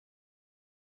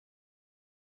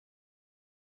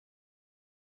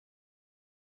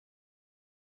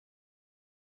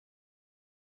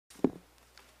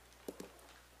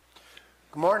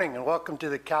Good morning and welcome to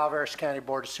the Calaveras County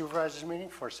Board of Supervisors meeting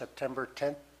for September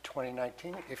 10th,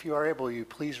 2019. If you are able, will you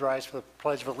please rise for the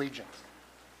Pledge of Allegiance.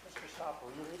 Mr. Stop,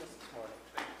 will you lead us this morning?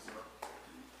 Thank you, sir.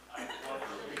 I pledge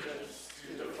allegiance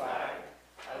to the flag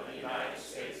of the United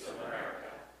States of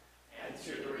America and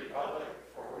to the republic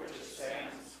for which it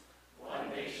stands, one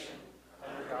nation,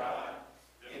 under God,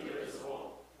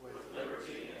 indivisible, with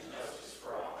liberty and justice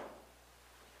for all.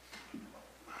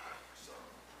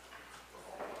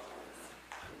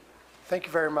 Thank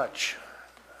you very much.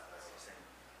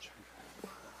 Should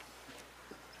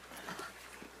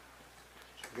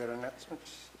we go to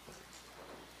announcements?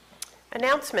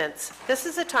 Announcements. This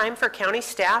is a time for county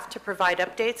staff to provide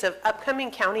updates of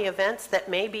upcoming county events that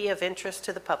may be of interest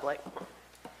to the public.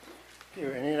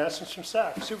 Any announcements from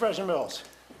staff? Supervisor Mills.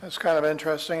 That's kind of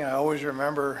interesting. I always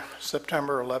remember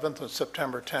September 11th and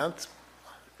September 10th.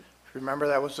 Remember,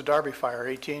 that was the Darby fire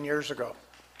 18 years ago.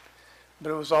 But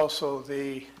it was also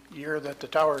the year that the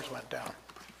towers went down.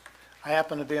 I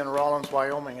happened to be in Rawlins,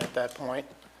 Wyoming at that point,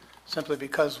 simply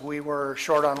because we were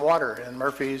short on water in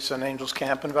Murphy's and Angels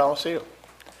Camp in Vallecito.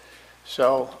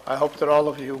 So I hope that all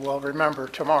of you will remember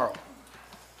tomorrow.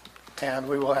 And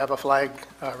we will have a flag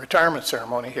retirement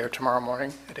ceremony here tomorrow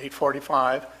morning at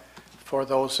 8:45 for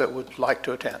those that would like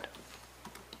to attend.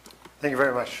 Thank you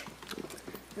very much.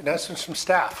 Announcements from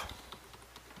staff.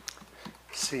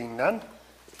 Seeing none,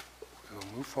 we'll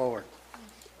move forward.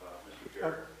 Mr.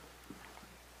 Chair.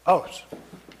 Oh,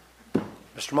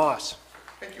 Mr. Moss.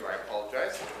 Thank you. I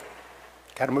apologize.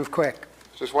 Got to move quick.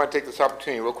 Just want to take this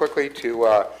opportunity real quickly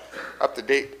to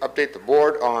update the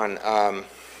board on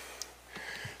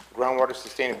groundwater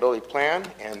sustainability plan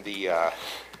and the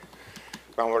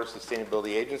groundwater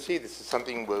sustainability agency. This is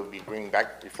something we'll be bringing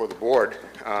back before the board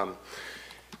on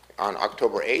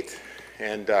October 8th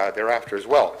and thereafter as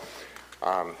well.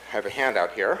 Have a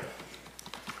handout here.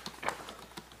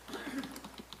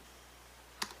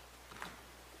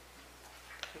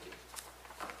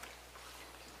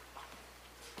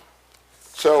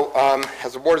 So,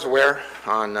 as the board is aware,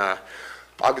 on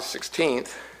August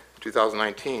 16th,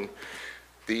 2019,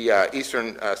 the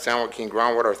Eastern San Joaquin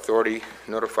Groundwater Authority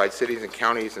notified cities and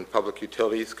counties and public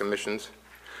utilities commissions,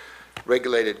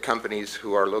 regulated companies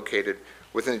who are located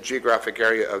within the geographic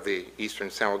area of the Eastern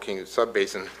San Joaquin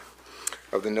subbasin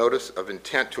of the notice of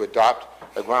intent to adopt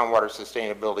a groundwater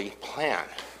sustainability plan,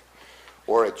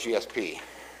 or a GSP.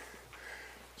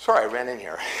 Sorry, I ran in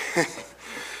here.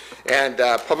 And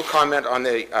public comment on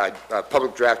the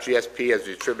public draft GSP as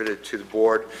distributed to the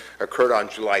board occurred on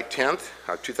July 10th,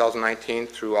 2019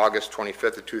 through August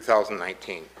 25th of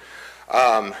 2019.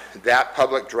 That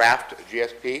public draft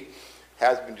GSP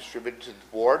has been distributed to the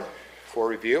board for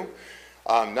review,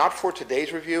 not for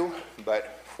today's review,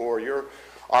 but for your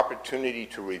opportunity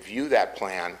to review that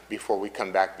plan before we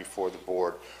come back before the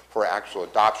board for actual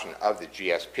adoption of the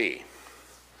GSP.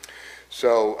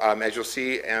 So as you'll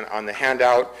see on the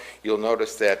handout, you'll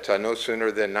notice that no sooner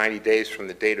than 90 days from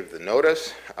the date of the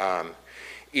notice,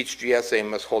 each GSA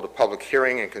must hold a public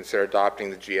hearing and consider adopting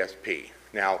the GSP.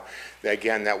 Now,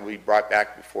 again, that will be brought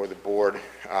back before the board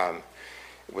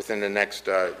within the next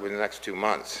 2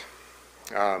 months.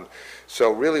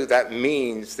 So really that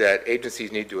means that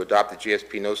agencies need to adopt the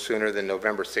GSP no sooner than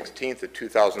November 16th of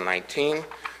 2019,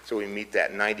 so we meet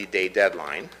that 90-day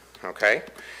deadline, okay?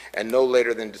 And no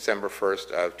later than December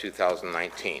 1st of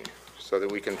 2019, so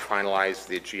that we can finalize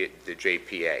the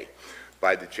JPA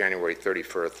by the January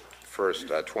 31st,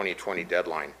 2020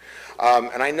 deadline.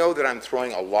 And I know that I'm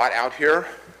throwing a lot out here,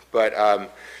 but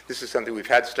this is something we've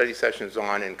had study sessions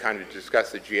on and kind of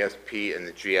discussed the GSP and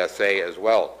the GSA as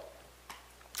well.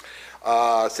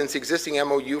 Since the existing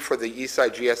MOU for the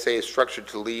Eastside GSA is structured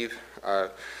to leave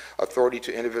authority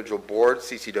to individual boards,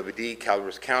 CCWD,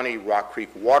 Calaveras County, Rock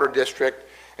Creek Water District,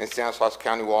 and Stanislaus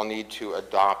County will all need to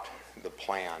adopt the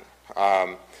plan.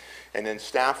 And then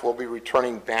staff will be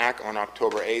returning back on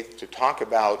October 8th to talk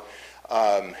about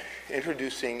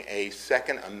introducing a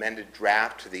second amended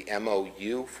draft to the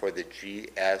MOU for the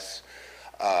GSA.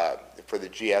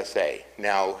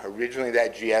 Now, originally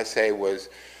that GSA was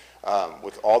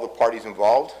with all the parties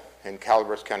involved, and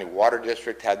Calaveras County Water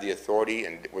District had the authority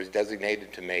and was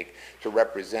designated to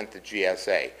represent the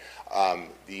GSA.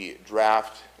 The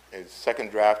draft,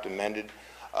 second draft amended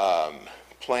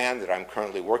plan that I'm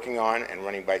currently working on and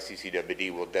running by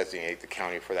CCWD will designate the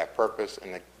county for that purpose,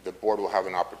 and the board will have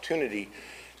an opportunity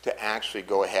to actually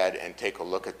go ahead and take a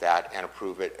look at that and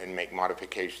approve it and make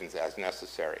modifications as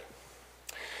necessary.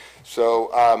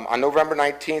 So on November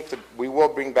 19th, we will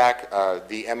bring back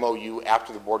the MOU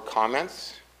after the board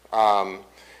comments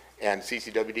and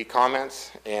CCWD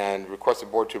comments and request the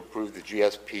board to approve the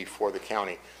GSP for the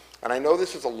county. And I know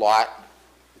this is a lot.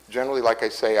 Generally, like I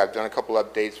say, I've done a couple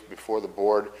updates before the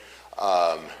board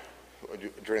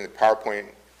during the PowerPoint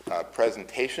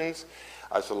presentations.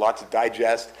 It's a lot to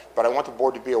digest, but I want the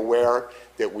board to be aware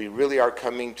that we really are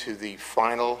coming to the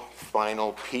final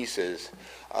pieces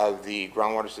of the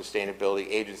Groundwater Sustainability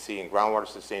Agency and Groundwater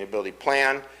Sustainability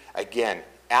Plan. Again,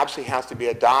 absolutely has to be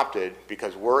adopted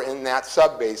because we're in that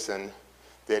subbasin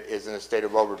that is in a state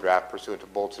of overdraft pursuant to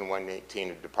Bulletin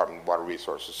 118 of the Department of Water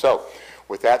Resources. So,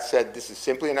 with that said, this is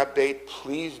simply an update.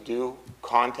 Please do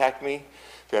contact me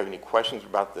if you have any questions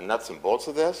about the nuts and bolts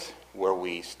of this, where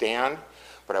we stand.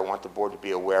 But I want the board to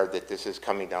be aware that this is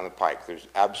coming down the pike. There's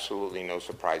absolutely no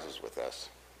surprises with this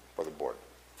for the board.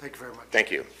 Thank you very much.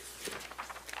 Thank you.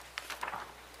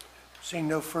 Seeing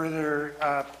no further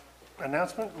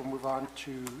announcement, we'll move on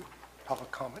to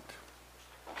public comment.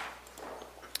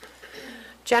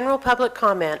 General public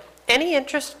comment. Any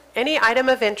item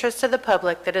of interest to the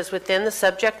public that is within the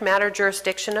subject matter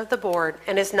jurisdiction of the board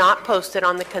and is not posted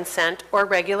on the consent or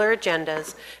regular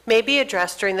agendas may be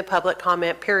addressed during the public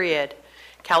comment period.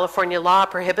 California law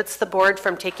prohibits the board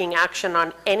from taking action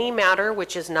on any matter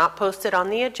which is not posted on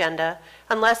the agenda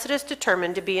unless it is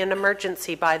determined to be an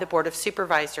emergency by the Board of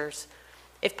Supervisors.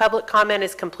 If public comment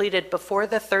is completed before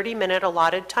the 30-minute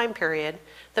allotted time period,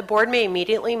 the board may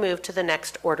immediately move to the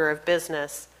next order of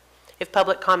business. If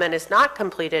public comment is not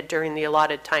completed during the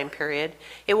allotted time period,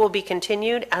 it will be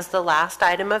continued as the last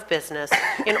item of business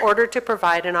in order to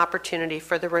provide an opportunity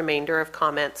for the remainder of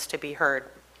comments to be heard.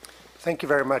 Thank you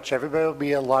very much. Everybody will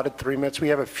be allotted 3 minutes. We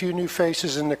have a few new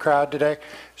faces in the crowd today,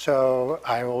 so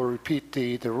I will repeat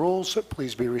the rules.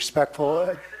 Please be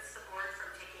respectful.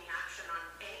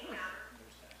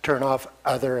 Turn off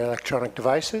other electronic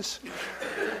devices.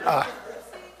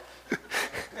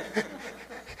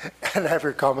 And have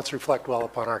your comments reflect well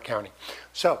upon our county.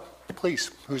 So, please,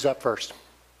 who's up first?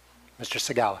 Mr.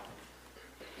 Segala.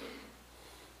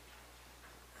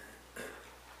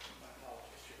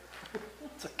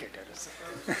 It's okay, Dennis.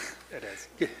 It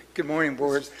is. Good morning,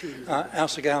 Board. Al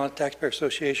Segala, Taxpayer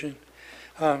Association.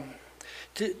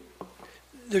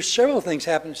 There's several things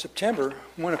happened in September.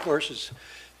 One, of course, is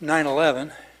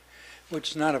 9/11,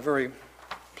 which is not a very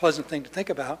pleasant thing to think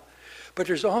about. But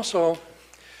there's also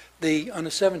on the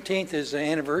 17th is the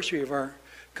anniversary of our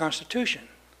Constitution.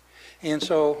 And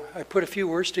so I put a few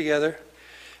words together,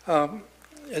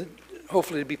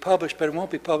 hopefully to be published, but it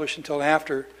won't be published until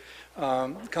after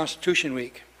Constitution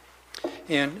Week.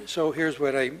 And so here's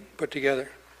what I put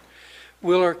together.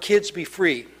 Will our kids be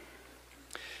free?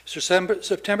 So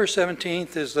September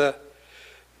 17th is the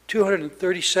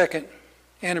 232nd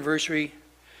anniversary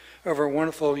of our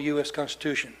wonderful U.S.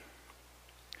 Constitution.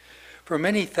 For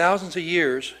many thousands of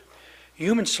years,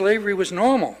 human slavery was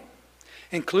normal,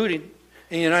 including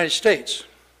in the United States.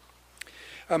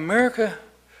 America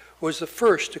was the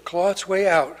first to claw its way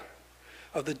out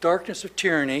of the darkness of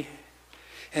tyranny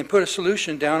and put a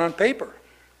solution down on paper.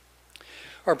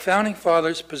 Our founding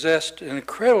fathers possessed an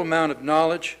incredible amount of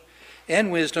knowledge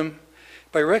and wisdom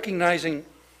by recognizing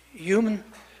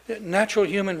natural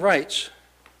human rights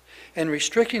and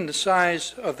restricting the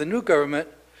size of the new government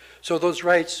so those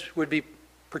rights would be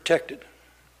protected.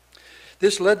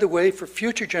 This led the way for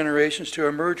future generations to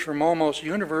emerge from almost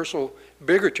universal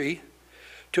bigotry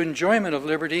to enjoyment of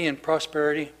liberty and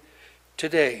prosperity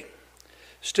today.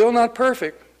 Still not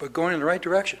perfect, but going in the right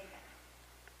direction.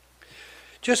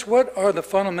 Just what are the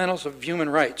fundamentals of human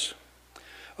rights?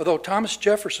 Although Thomas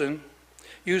Jefferson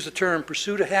used the term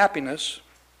pursuit of happiness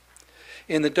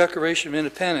in the Declaration of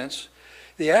Independence,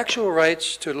 the actual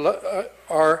rights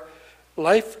are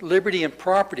life, liberty, and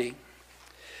property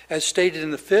as stated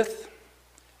in the 5th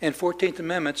and 14th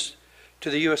Amendments to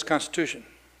the U.S. Constitution.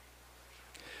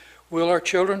 Will our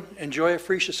children enjoy a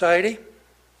free society?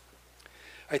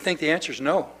 I think the answer is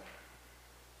no.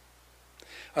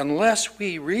 Unless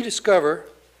we rediscover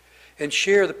and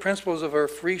share the principles of our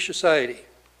free society,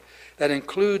 that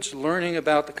includes learning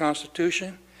about the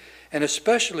Constitution and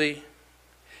especially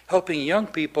helping young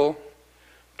people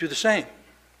do the same.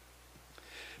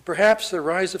 Perhaps the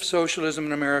rise of socialism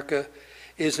in America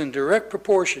is in direct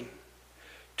proportion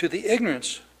to the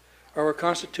ignorance of our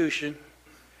Constitution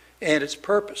and its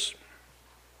purpose.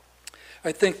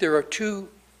 I think there are two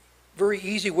very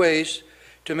easy ways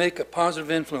to make a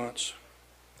positive influence.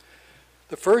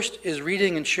 The first is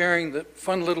reading and sharing the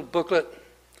fun little booklet,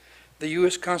 The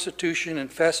U.S. Constitution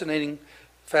and Fascinating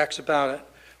Facts About It,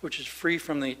 which is free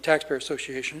from the Taxpayer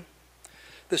Association.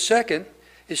 The second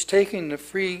is taking the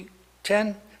free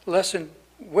 10-lesson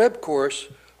web course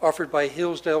offered by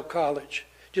Hillsdale College.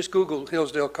 Just Google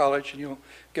Hillsdale College and you'll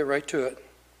get right to it.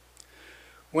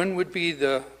 When would be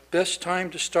the best time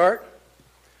to start?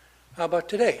 How about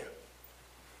today?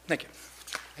 Thank you.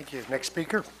 Thank you. Next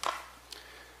speaker.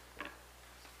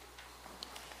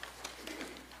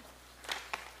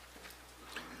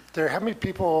 How many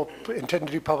people intend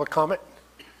to do public comment?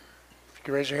 If you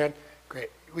can raise your hand. Great.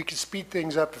 We can speed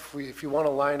things up if you want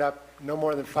to line up no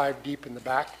more than 5 deep in the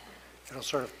back. It'll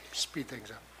sort of speed things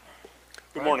up.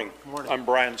 Good morning. Good morning. I'm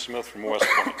Brian Smith from West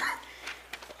Point.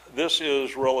 This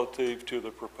is relative to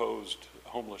the proposed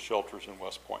homeless shelters in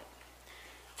West Point.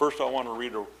 First, I want to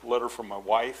read a letter from my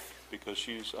wife because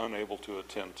she's unable to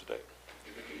attend today.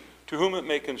 To whom it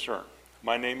may concern,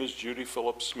 my name is Judy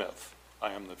Phillips Smith.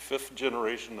 I am the 5th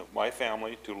generation of my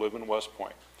family to live in West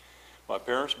Point. My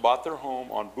parents bought their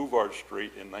home on Bouvard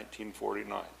Street in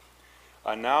 1949.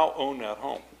 I now own that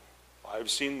home. I've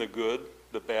seen the good,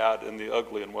 the bad, and the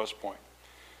ugly in West Point.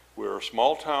 We're a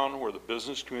small town where the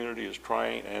business community is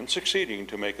trying and succeeding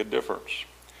to make a difference.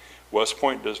 West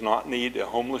Point does not need a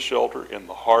homeless shelter in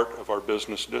the heart of our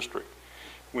business district.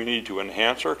 We need to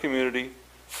enhance our community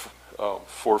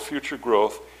for future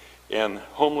growth, and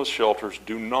homeless shelters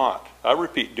do not, I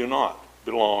repeat, do not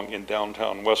belong in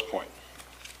downtown West Point.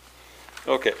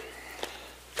 Okay.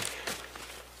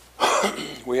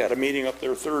 We had a meeting up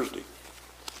there Thursday.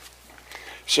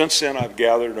 Since then, I've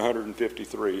gathered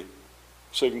 153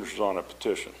 signatures on a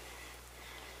petition.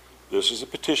 This is a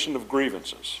petition of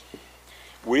grievances.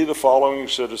 We, the following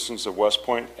citizens of West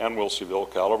Point and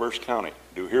Wilseyville, Calaveras County,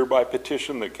 do hereby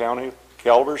petition the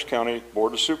Calaveras County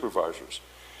Board of Supervisors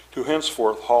to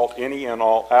henceforth halt any and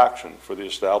all action for the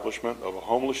establishment of a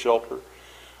homeless shelter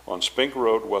on Spink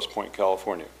Road, West Point,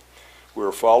 California. We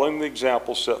are following the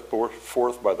example set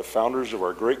forth by the founders of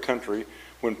our great country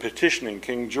when petitioning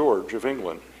King George of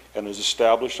England and is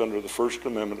established under the First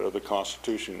Amendment of the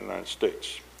Constitution of the United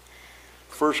States.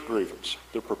 First grievance,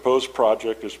 the proposed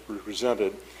project is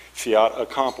presented fiat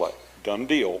accompli, done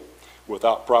deal,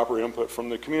 without proper input from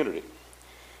the community.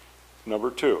 Number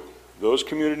 2, those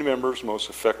community members most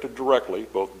affected directly,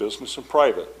 both business and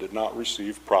private, did not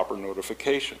receive proper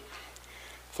notification.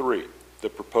 3, the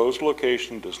proposed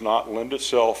location does not lend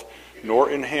itself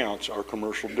nor enhance our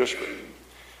commercial district.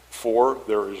 4,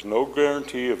 there is no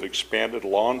guarantee of expanded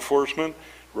law enforcement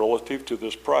relative to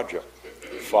this project.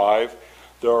 5,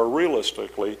 there are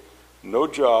realistically no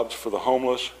jobs for the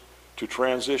homeless to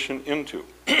transition into.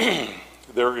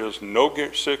 There is no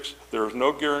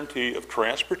guarantee of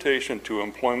transportation to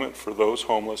employment for those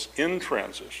homeless in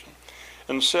transition.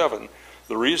 And 7,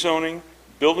 the rezoning,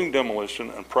 building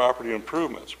demolition, and property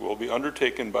improvements will be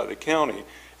undertaken by the county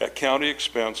at county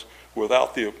expense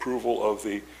without the approval of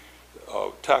the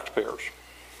taxpayers.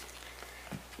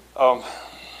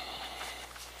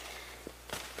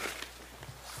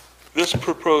 This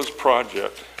proposed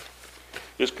project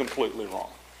is completely wrong.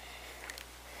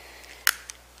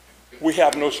 We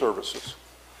have no services.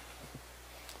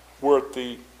 We're at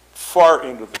the far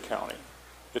end of the county.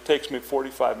 It takes me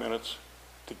 45 minutes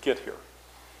to get here.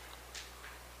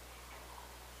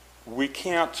 We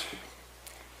can't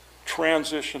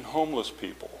transition homeless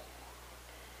people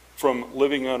from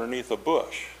living underneath a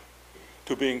bush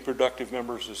to being productive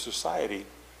members of society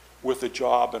with a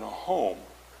job and a home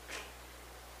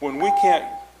when we can't.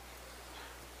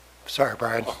 Sorry,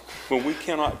 Brian. When we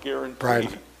cannot guarantee.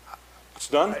 Brian. It's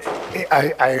done?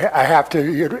 I have to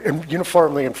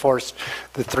uniformly enforce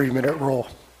the 3-minute rule.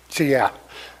 So, yeah.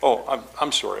 Oh,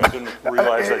 I'm sorry. I didn't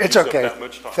realize that It's used up okay. that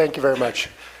much time. Thank you very much.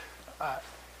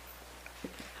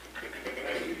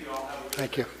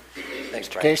 Thank you. Thanks,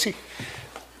 Mr. Brian. Casey?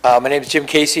 My name is Jim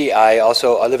Casey. I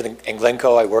live in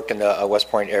Glencoe. I worked in the West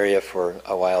Point area for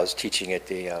a while. I was teaching at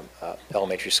the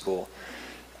elementary school.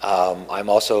 I'm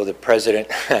also the president,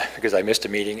 because I missed a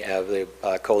meeting, of the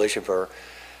Coalition for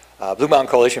Blue Mountain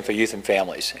Coalition for Youth and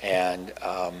Families. And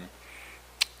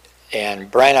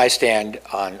Brian and I stand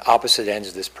on opposite ends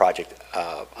of this project.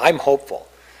 I'm hopeful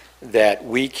that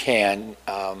we can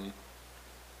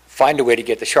find a way to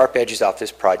get the sharp edges off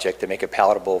this project to make it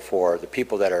palatable for the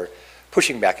people that are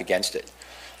pushing back against it.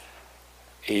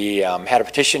 He had a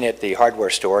petition at the hardware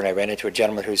store, and I ran into a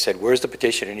gentleman who said, "Where's the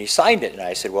petition?" And he signed it, and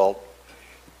I said, "Well,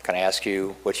 can I ask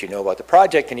you what you know about the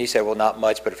project?" And he said, "Well, not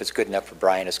much, but if it's good enough for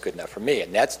Brian, it's good enough for me."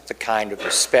 And that's the kind of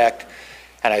respect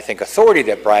and I think authority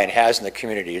that Brian has in the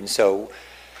community. And so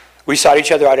we sought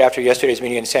each other out after yesterday's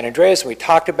meeting in San Andreas, and we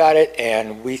talked about it,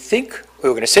 and we think we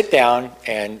were going to sit down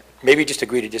and maybe just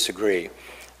agree to disagree.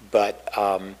 But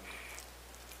on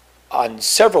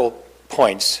several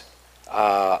points,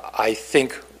 I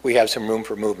think we have some room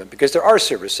for movement, because there are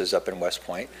services up in West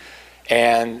Point,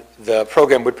 and the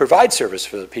program would provide service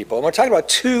for the people. And we're talking about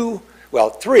 2, well,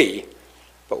 3,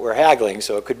 but we're haggling,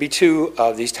 so it could be 2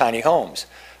 of these tiny homes.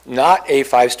 not a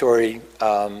 5-story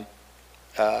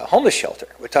homeless shelter.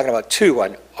 We're talking about 2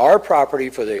 on our property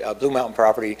for the Blue Mountain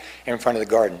property in front of the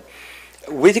garden.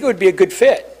 We think it would be a good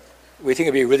fit. We think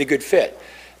it would be a really good fit.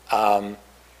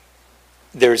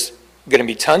 There's going to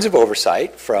be tons of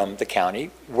oversight from the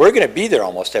county. We're going to be there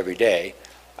almost every day.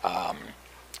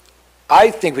 I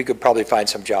think we could probably find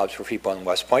some jobs for people in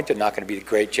West Point. They're not going to be the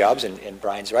great jobs, and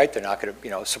Brian's right. They're not going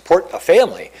to, support a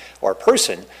family or a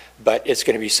person, but it's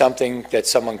going to be something that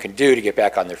someone can do to get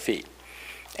back on their feet.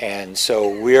 And so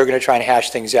we are going to try and hash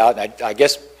things out. And I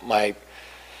guess my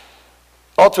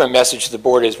ultimate message to the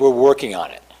board is we're working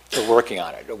on it. We're working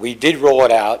on it. We did roll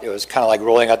it out. It was kind of like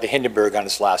rolling out the Hindenburg on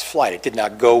its last flight. It did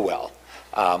not go well.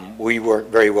 We weren't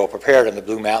very well prepared on the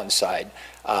Blue Mountain side.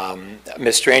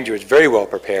 Ms. Stranger was very well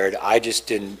prepared. I just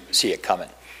didn't see it coming.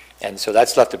 And so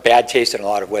that's left a bad taste in a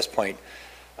lot of West Point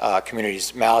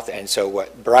community's mouth. And so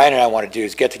what Brian and I want to do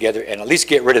is get together and at least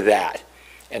get rid of that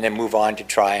and then move on to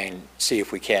try and see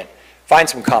if we can't find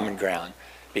some common ground,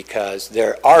 because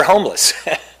there are homeless.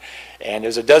 And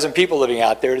there's a dozen people living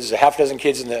out there. There's a half dozen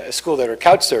kids in the school that are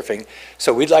couch surfing.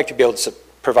 So we'd like to be able to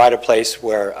provide a place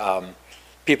where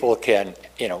people can,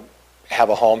 have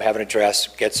a home, have an address,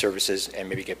 get services, and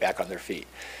maybe get back on their feet.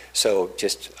 So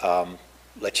just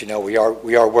let you know, we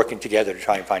are working together to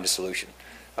try and find a solution.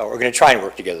 We're going to try and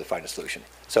work together to find a solution.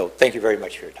 So thank you very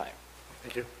much for your time.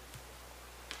 Thank you.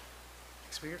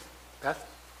 Next speaker, Beth?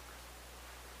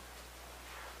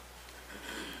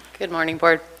 Good morning,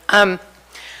 Board.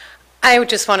 I would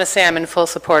just want to say I'm in full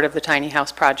support of the tiny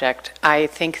house project. I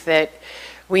think that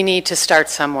we need to start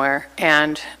somewhere,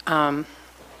 and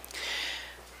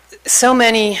so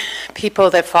many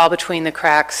people that fall between the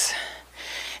cracks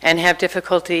and have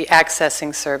difficulty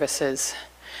accessing services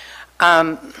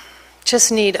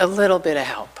just need a little bit of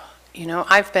help.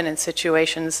 I've been in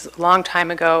situations a long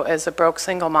time ago as a broke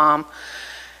single mom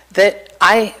that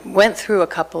I went through a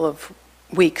couple of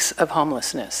weeks of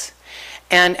homelessness.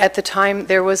 And at the time,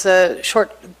 there was a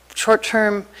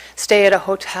short-term stay at a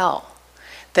hotel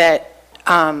that,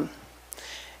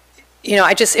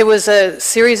 it was a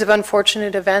series of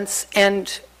unfortunate events,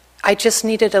 and I just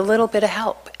needed a little bit of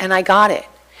help, and I got it.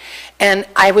 And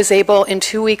I was able, in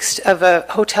 2 weeks of a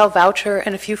hotel voucher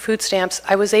and a few food stamps,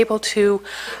 I was able to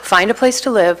find a place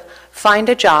to live, find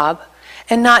a job,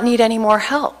 and not need any more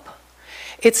help.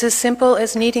 It's as simple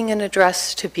as needing an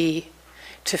address to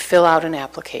fill out an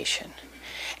application.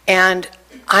 And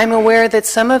I'm aware that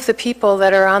some of the people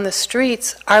that are on the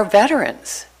streets are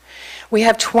veterans. We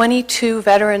have 22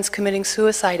 veterans committing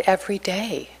suicide every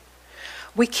day.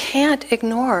 We can't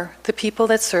ignore the people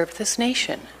that served this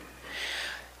nation.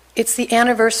 It's the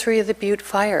anniversary of the Butte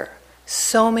fire.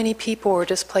 So many people were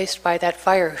displaced by that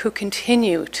fire who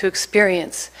continue to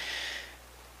experience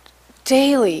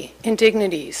daily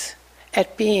indignities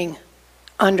at being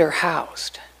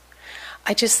underhoused.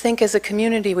 I just think as a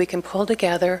community we can pull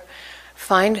together,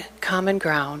 find common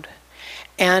ground,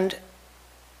 and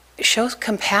show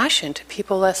compassion to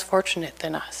people less fortunate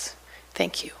than us.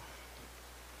 Thank you.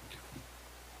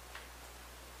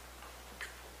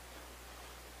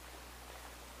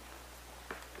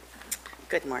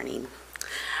 Good morning.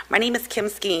 My name is Kim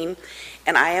Skeen,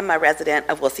 and I am a resident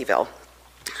of Wilseyville.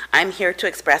 I'm here to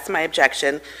express my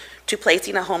objection to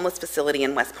placing a homeless facility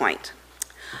in West Point.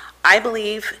 I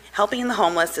believe helping the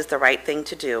homeless is the right thing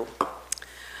to do,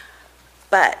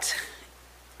 but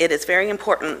it is very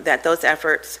important that those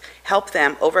efforts help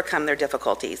them overcome their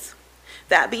difficulties.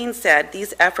 That being said,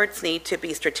 these efforts need to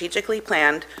be strategically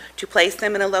planned to place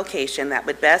them in a location that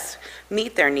would best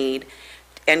meet their need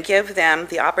and give them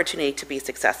the opportunity to be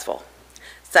successful.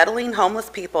 Settling homeless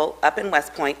people up in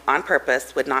West Point on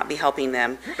purpose would not be helping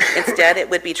them. Instead, it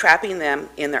would be trapping them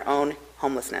in their own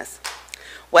homelessness.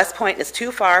 West Point is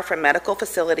too far from medical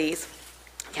facilities,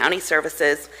 county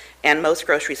services, and most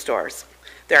grocery stores.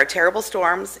 There are terrible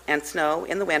storms and snow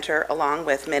in the winter, along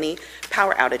with many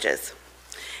power outages.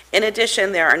 In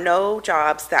addition, there are no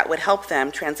jobs that would help them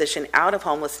transition out of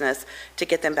homelessness to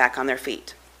get them back on their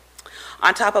feet.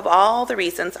 On top of all the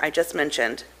reasons I just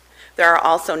mentioned, there are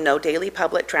also no daily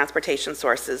public transportation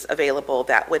sources available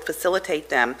that would facilitate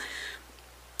them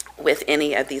with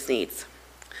any of these needs.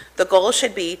 The goal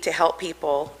should be to help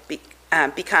people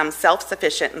become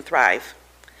self-sufficient and thrive,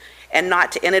 and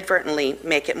not to inadvertently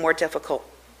make it more difficult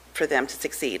for them to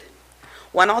succeed.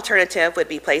 One alternative would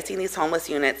be placing these homeless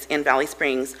units in Valley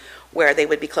Springs, where they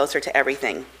would be closer to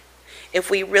everything. If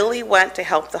we really want to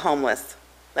help the homeless,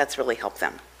 let's really help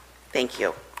them. Thank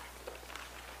you.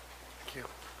 Thank you.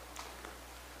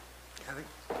 Kathy?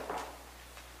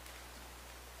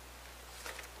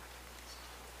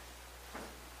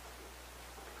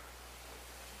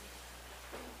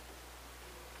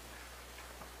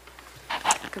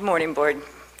 Good morning, Board,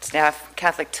 staff.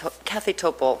 Kathy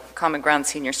Topol, Common Ground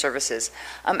Senior Services.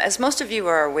 As most of you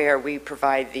are aware, we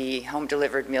provide the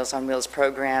home-delivered Meals on Wheels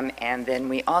program, and then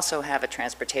we also have a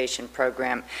transportation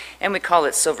program, and we call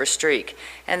it Silver Streak.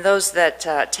 And those that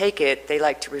take it, they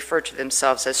like to refer to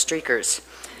themselves as streakers.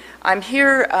 I'm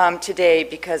here today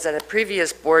because at a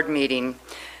previous board meeting,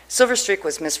 Silver Streak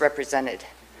was misrepresented.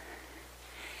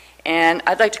 And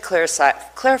I'd like to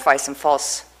clarify some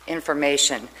false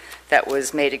information that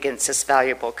was made against this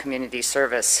valuable community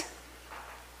service.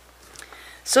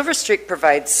 Silver Streak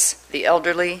provides the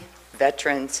elderly,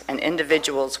 veterans, and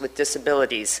individuals with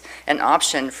disabilities an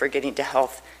option for getting to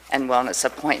health and wellness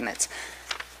appointments.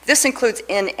 This includes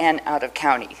in and out of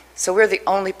county. So we're the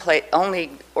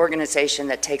only organization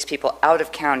that takes people out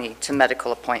of county to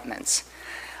medical appointments.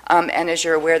 And as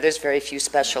you're aware, there's very few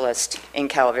specialists in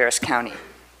Calaveras County.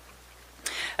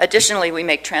 Additionally, we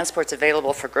make transports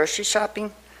available for grocery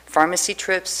shopping, pharmacy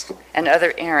trips, and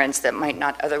other errands that might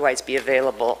not otherwise be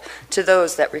available to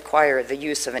those that require the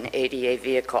use of an ADA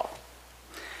vehicle.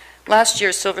 Last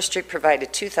year, Silver Streak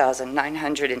provided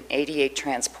 2,988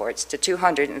 transports to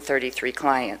 233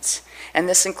 clients, and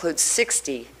this includes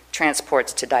 60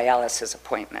 transports to dialysis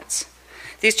appointments.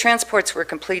 These transports were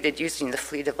completed using the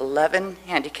fleet of 11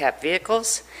 handicapped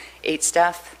vehicles, 8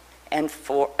 staff, and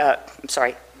 5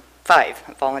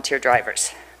 volunteer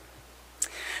drivers.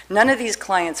 None of these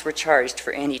clients were charged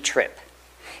for any trip.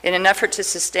 In an effort to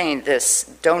sustain this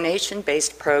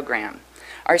donation-based program,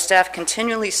 our staff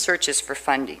continually searches for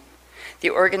funding. The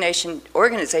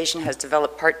organization has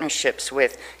developed partnerships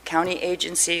with county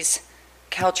agencies,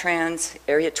 Caltrans,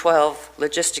 Area 12,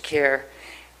 Logisticare.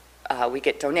 We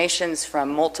get donations from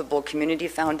multiple community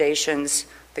foundations.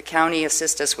 The county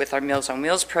assists us with our Meals on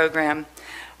Wheels program.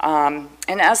 And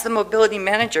as the mobility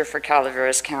manager for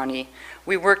Calaveras County,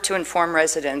 we work to inform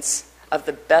residents of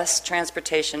the best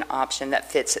transportation option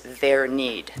that fits their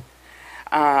need.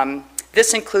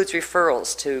 This includes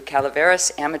referrals to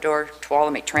Calaveras, Amador,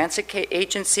 Tuolumne transit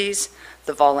agencies,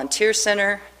 the Volunteer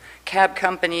Center, cab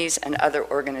companies, and other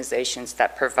organizations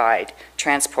that provide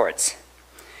transports.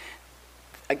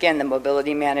 Again, the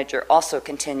mobility manager also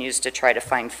continues to try to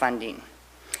find funding.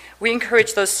 We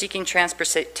encourage those seeking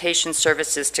transportation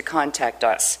services to contact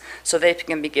us so they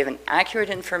can be given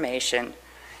accurate information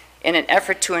in an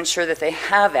effort to ensure that they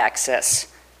have access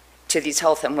to these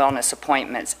health and wellness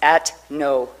appointments at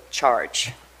no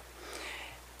charge.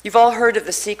 You've all heard of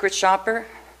the secret shopper?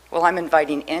 Well, I'm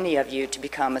inviting any of you to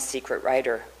become a secret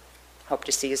rider. Hope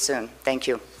to see you soon. Thank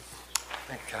you.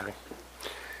 Thank you, Kathy.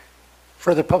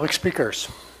 Further public speakers?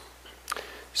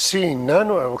 Seeing none,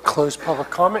 I will close public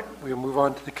comment. We will move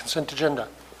on to the consent agenda.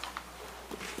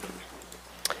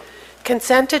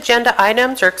 Consent agenda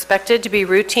items are expected to be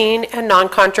routine and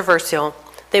non-controversial.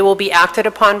 They will be acted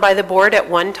upon by the board at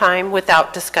one time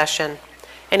without discussion.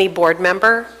 Any board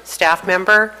member, staff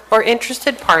member, or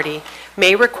interested party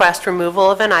may request removal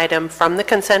of an item from the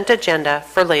consent agenda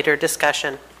for later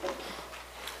discussion.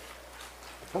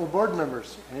 Fellow board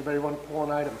members, anybody want to pull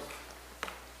an item?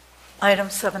 Item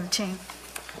 17.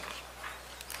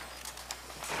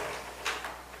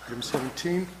 Item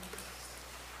 17.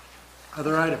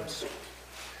 Other items?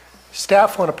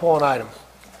 Staff want to pull an item?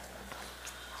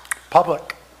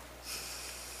 Public?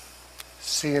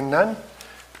 Seeing none,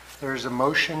 there's a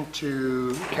motion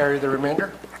to carry the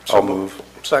remainder. I'll move.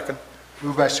 Second.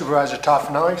 Moved by Supervisor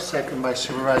Toffenelli, second by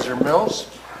Supervisor Mills.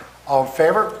 All in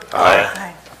favor?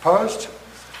 Aye. Opposed?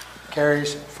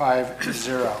 Carries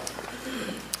 5-0.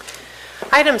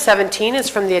 Item 17 is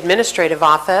from the Administrative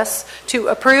Office to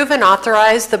approve and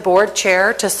authorize the board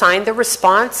chair to sign the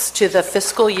response to the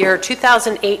fiscal year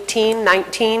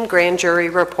 2018-19 grand jury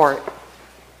report.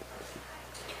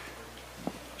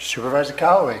 Supervisor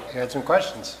Callaway, you had some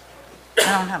questions.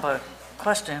 I don't have a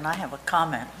question, I have a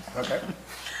comment. Okay.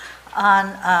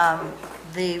 On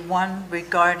the one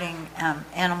regarding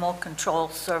animal control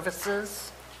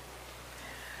services,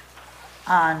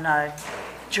 on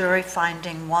jury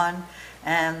finding 1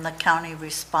 and the county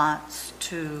response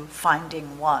to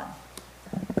finding 1.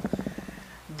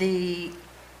 The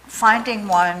finding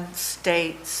 1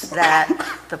 states that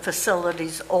the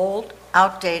facility's old,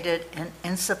 outdated, and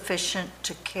insufficient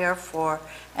to care for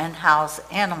and house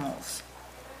animals.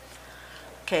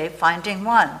 Okay, finding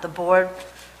 1,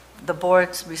 the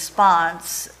board's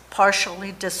response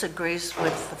partially disagrees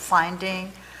with the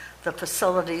finding. The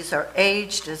facilities are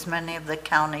aged, as many of the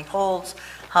county holds.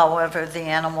 However, the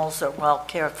animals are well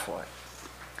cared for.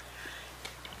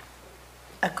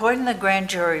 According to the grand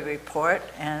jury report,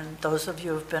 and those of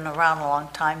you who have been around a long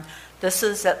time, this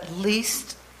is at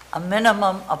least a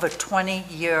minimum of a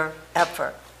 20-year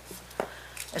effort.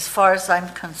 As far as I'm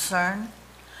concerned,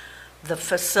 the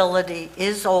facility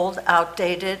is old,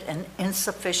 outdated, and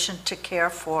insufficient to care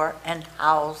for and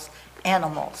house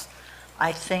animals.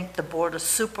 I think the Board of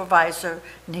Supervisors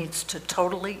needs to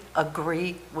totally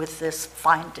agree with this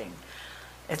finding.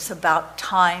 It's about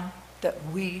time that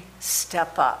we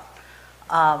step up.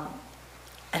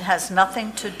 It has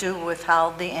nothing to do with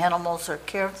how the animals are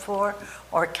cared for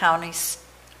or county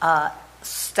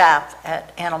staff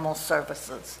at Animal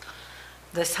Services.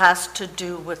 This has to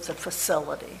do with the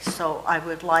facility. So I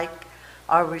would like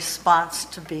our response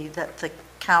to be that the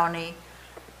county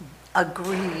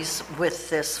agrees with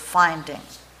this finding.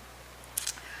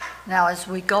 Now, as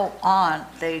we go on,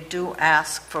 they do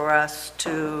ask for us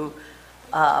to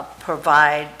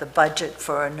provide the budget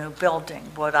for a new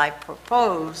building. What I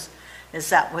propose is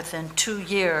that within 2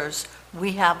 years,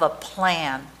 we have a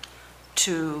plan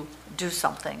to do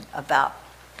something about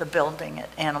the building at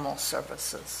Animal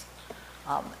Services.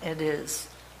 It is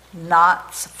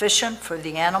not sufficient for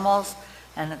the animals,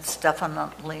 and it's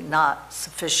definitely not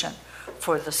sufficient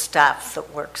for the staff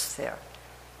that works there.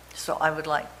 So I would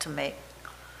like to make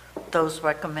those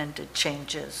recommended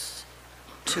changes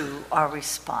to our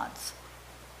response.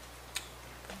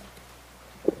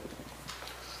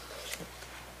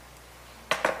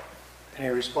 Any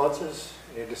responses?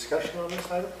 Any discussion on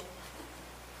this item?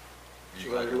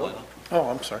 Oh,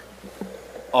 I'm sorry.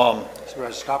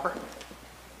 Supervisor Stopper?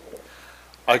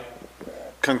 I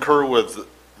concur with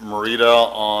Marita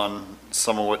on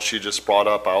some of what she just brought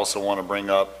up. I also want to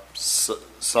bring up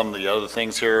some of the other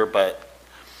things here, but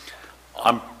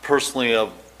I'm personally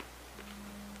of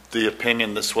the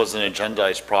opinion this wasn't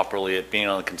agendized properly, it being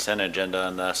on the consent agenda,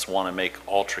 and thus want to make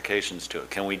alterations to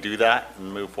it. Can we do that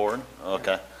and move forward?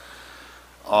 Okay.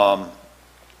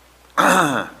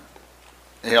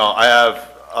 You know, I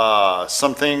have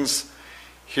some things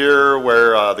here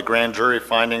where the grand jury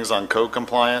findings on code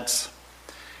compliance,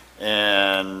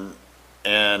 and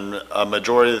a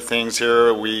majority of the things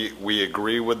here we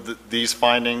agree with these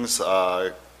findings.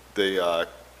 The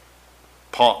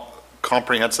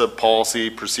comprehensive policy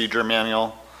procedure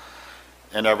manual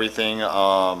and everything.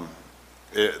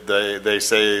 They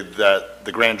say that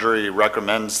the grand jury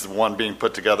recommends one being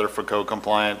put together for code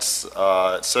compliance.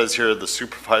 It says here the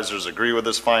supervisors agree with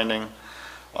this finding.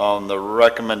 The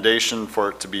recommendation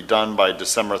for it to be done by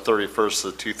December 31st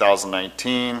of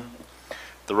 2019.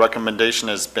 The recommendation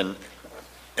has been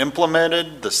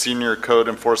implemented. The senior code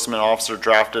enforcement officer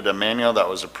drafted a manual that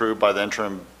was approved by the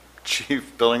interim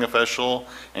chief building official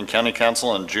and county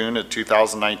council in June of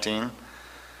 2019.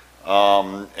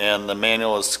 And the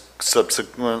manual is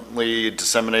subsequently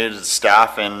disseminated to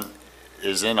staff and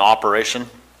is in operation.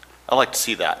 I'd like to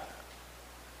see that.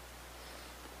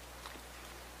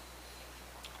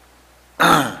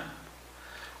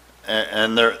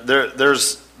 And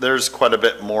there's quite a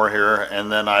bit more here.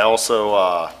 And then I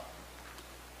also,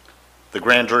 the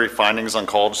grand jury findings on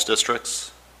college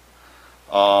districts.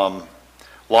 A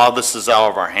lot of this is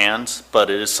out of our hands, but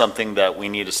it is something that we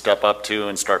need to step up to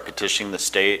and start petitioning the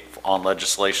state on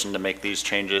legislation to make these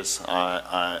changes.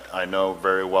 I know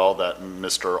very well that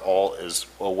Mr. Alt is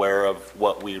aware of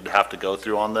what we would have to go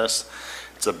through on this.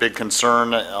 It's a big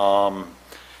concern on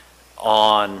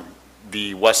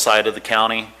the west side of the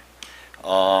county.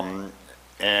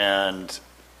 And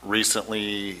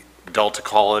recently Delta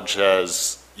College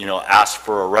has, asked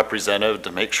for a representative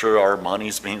to make sure our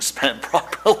money's being spent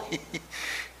properly.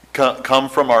 Come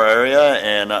from our area,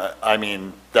 and I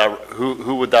mean, that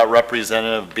who would that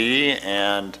representative be,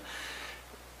 and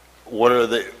what are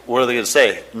they going to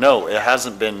say? No, it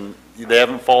hasn't been. They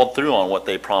haven't followed through on what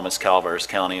they promised Calaveras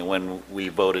County when we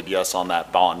voted yes on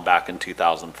that bond back in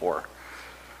 2004.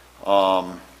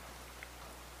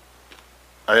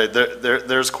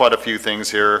 There's quite a few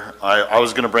things here. I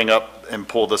was going to bring up and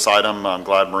pull this item. I'm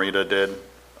glad Marita did.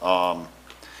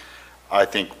 I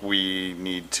think we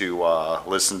need to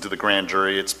listen to the grand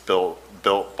jury. It's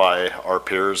built by our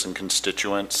peers and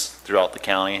constituents throughout the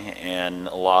county, and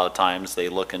a lot of times they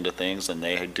look into things and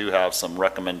they do have some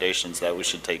recommendations that we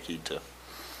should take heed to.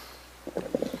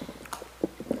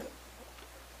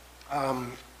 I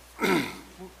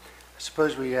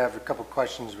suppose we have a couple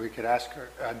questions we could ask her.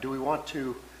 Do we want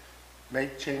to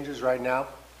make changes right now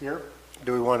here?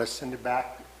 Do we want to send it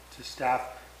back to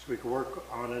staff so we can work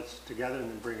on it together and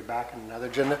then bring it back in another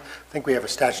agenda? I think we have a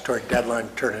statutory deadline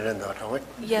to turn it in though, don't we?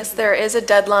 Yes, there is a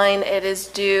deadline. It is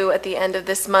due at the end of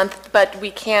this month, but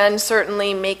we can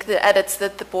certainly make the edits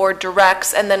that the board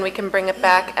directs, and then we can bring it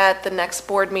back at the next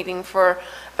board meeting for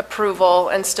approval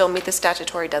and still meet the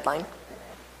statutory deadline.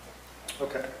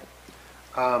 Okay.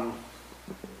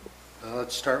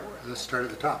 Let's start at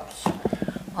the top.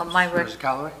 Well, my Supervisor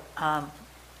Callaway?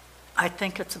 I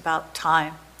think it's about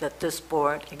time that this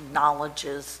board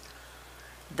acknowledges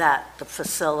that the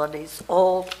facility's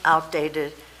old,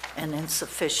 outdated, and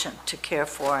insufficient to care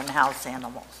for and house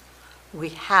animals. We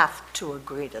have to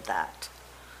agree to that.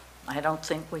 I don't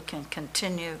think we can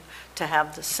continue to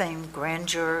have the same grand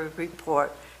jury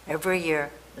report every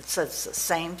year that says the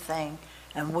same thing,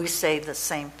 and we say the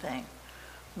same thing.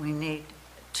 We need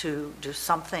to do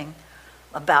something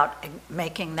about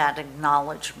making that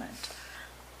acknowledgement.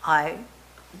 I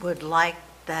would like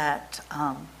that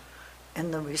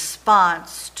in the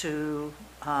response to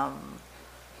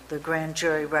the grand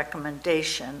jury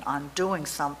recommendation on doing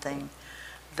something,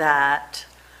 that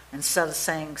instead of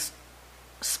saying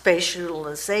space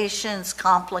utilization's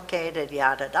complicated,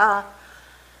 yada-da,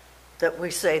 that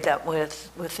we say that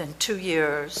within 2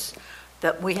 years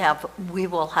that we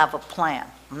will have a plan.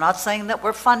 I'm not saying that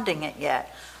we're funding it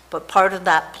yet, but part of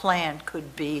that plan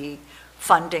could be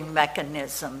funding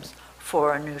mechanisms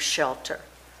for a new shelter.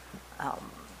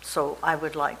 So I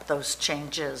would like those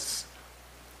changes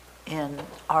in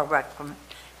our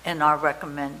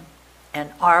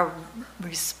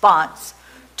response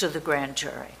to the grand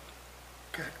jury.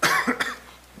 Okay.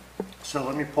 So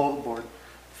let me poll the board.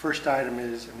 First item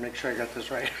is, and make sure I got this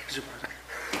right.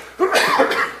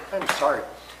 I'm sorry.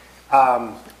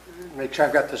 Make sure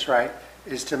I've got this right,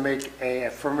 is to make a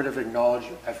affirmative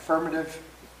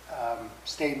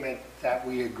statement that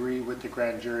we agree with the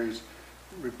grand jury's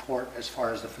report as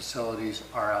far as the facilities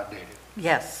are outdated.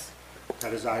 Yes.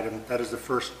 That is the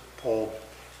first poll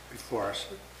before us.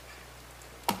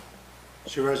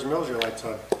 Supervisor Mills, your light's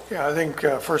on. Yeah, I think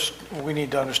first we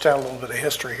need to understand a little bit of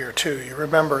history here too. You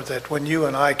remember that when you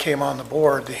and I came on the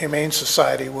board, the Humane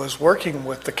Society was working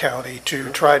with the county to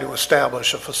try to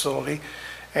establish a facility.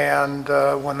 And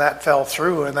when that fell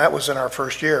through, and that was in our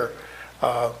first year,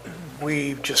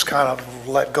 we just kind of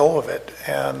let go of it.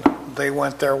 And they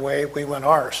went their way, we went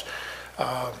ours.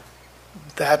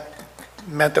 That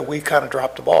meant that we kind of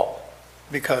dropped the ball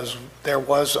because there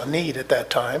was a need at that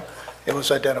time. It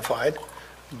was identified.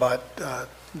 But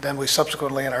then we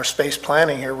subsequently, in our space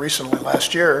planning here recently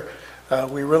last year,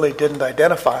 we really didn't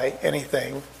identify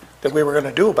anything that we were going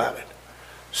to do about it.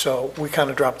 So we kind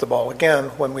of dropped the ball again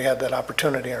when we had that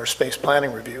opportunity in our space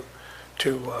planning review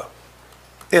to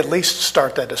at least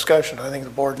start that discussion. I think the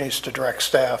board needs to direct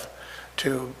staff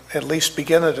to at least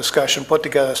begin the discussion, put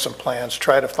together some plans,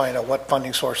 try to find out what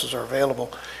funding sources are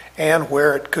available and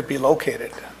where it could be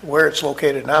located. Where it's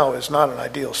located now is not an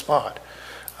ideal spot.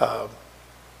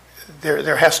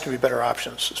 There has to be better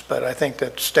options, but I think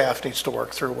that staff needs to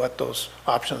work through what those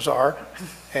options are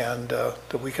and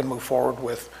that we can move forward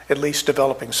with at least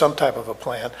developing some type of a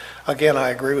plan. Again, I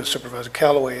agree with Supervisor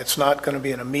Callaway. It's not going to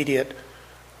be an immediate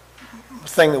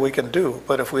thing that we can do,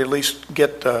 but if we at least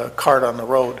get the cart on the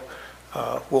road,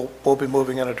 we'll be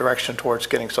moving in a direction towards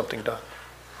getting something done.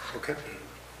 Okay.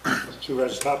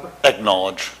 Supervisor Topper?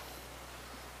 Acknowledge.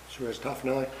 Supervisor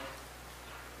Toffanelli?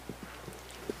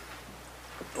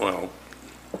 Well,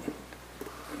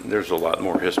 there's a lot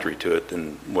more history to it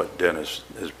than what Dennis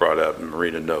has brought up, and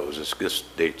Marina knows. This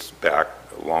dates back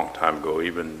a long time ago.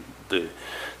 Even the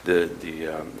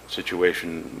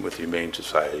situation with the Humane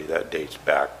Society, that dates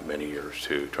back many years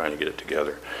to trying to get it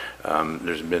together.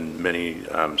 There's been many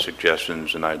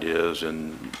suggestions and ideas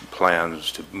and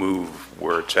plans to move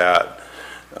where it's at.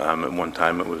 At one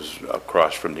time it was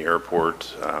across from the airport,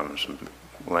 some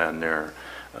land there.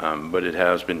 But it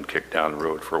has been kicked down the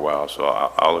road for a while, so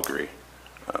I'll agree.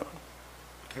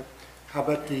 Okay. How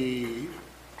about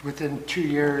within 2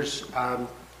 years,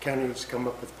 county needs to come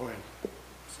up with a plan?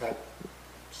 Does that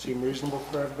seem reasonable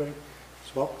for everybody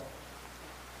as well?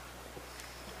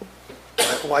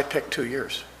 Why pick 2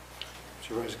 years?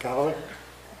 Supervisor Callaway?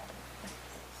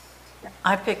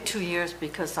 I picked 2 years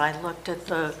because I looked at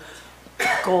the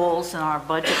goals in our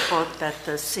budget book that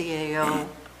the CAO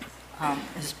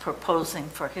is proposing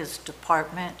for his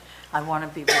department. I want to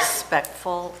be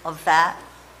respectful of that,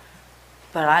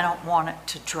 but I don't want it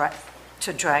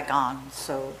to drag on.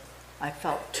 So I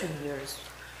felt 2 years.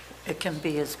 It can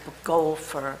be his goal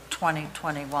for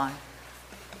 2021.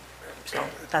 So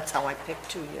that's how I picked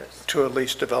 2 years. To at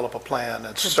least develop a plan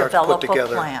and To start to put develop a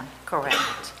together. plan,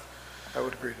 correct. I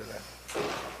would agree to that.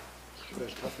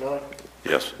 Supervisor Toffanelli?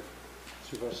 Yes.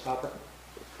 Supervisor Topper?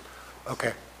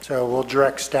 Okay, so we'll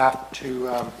direct staff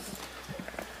to,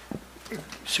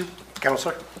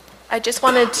 Counselor? I just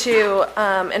wanted to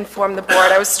inform the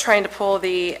board, I was trying to pull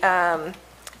the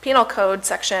penal code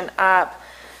section up.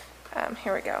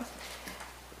 Here we go.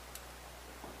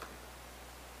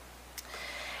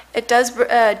 It does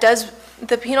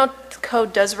the penal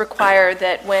code does require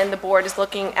that when the board is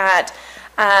looking at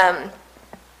a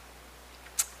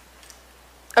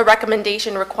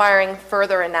recommendation requiring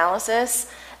further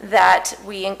analysis, that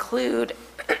we include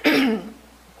a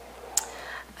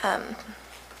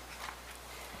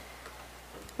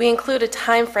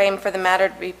time frame for the matter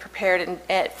to be prepared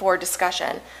for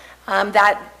discussion.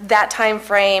 That time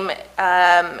frame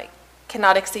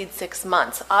cannot exceed 6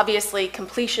 months. Obviously,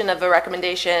 completion of a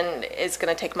recommendation is going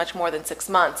to take much more than 6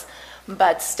 months,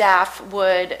 but staff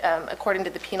would, according to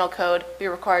the penal code, be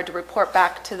required to report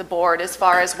back to the board as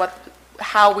far as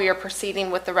how we are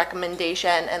proceeding with the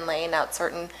recommendation and laying out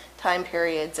certain time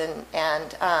periods and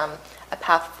a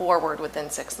path forward within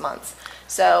 6 months.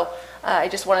 So I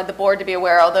just wanted the board to be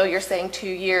aware, although you're saying 2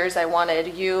 years, I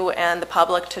wanted you and the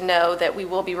public to know that we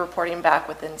will be reporting back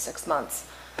within 6 months.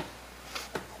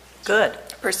 Good.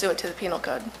 Pursuant to the penal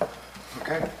code.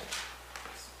 Okay.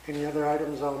 Any other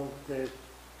items on the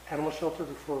animal shelter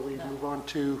before we move on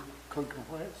to code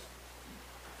compliance?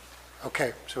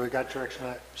 Okay, so we got direction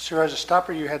on that. Supervisor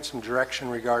Stopper, you had some direction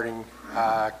regarding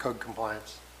code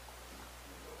compliance.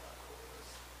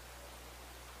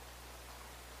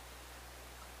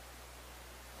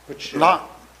 Which, Not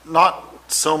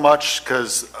so much,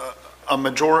 because a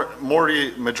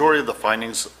majority of the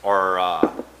findings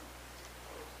are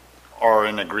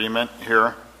in agreement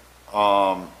here.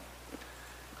 I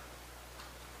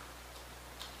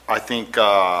think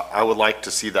I would like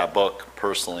to see that book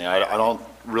personally. I don't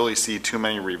really see too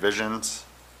many revisions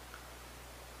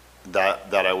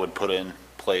that I would put in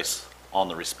place on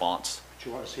the response. do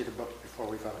you want to see the book before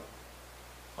we vote?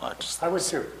 I would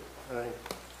too.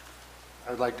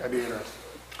 I'd be interested.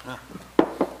 Yeah.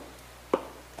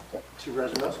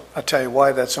 Supervisor Mills? I'll tell you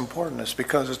why that's important. It's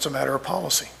because it's a matter of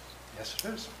policy. Yes, it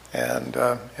is. And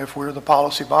if we're the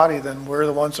policy body, then we're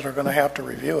the ones that are going to have to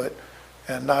review it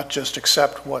and not just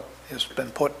accept what has been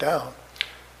put down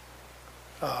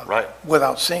Right.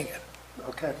 without seeing it.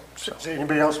 Okay. Does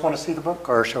anybody else want to see the book,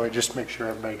 or shall we just make sure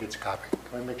everybody gets a copy?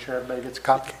 Can we make sure everybody gets a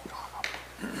copy?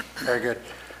 Very good.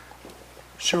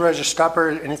 Supervisor Stopper,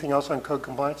 anything else on code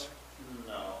compliance?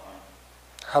 No.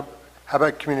 How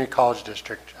about community college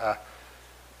district?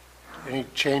 Any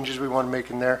changes we want to make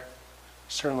in there?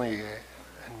 Certainly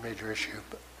a major issue.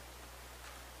 But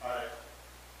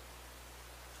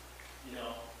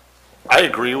I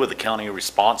agree with the county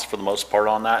response for the most part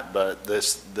on that, but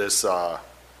this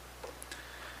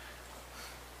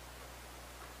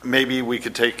maybe we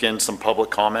could take in some public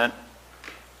comment.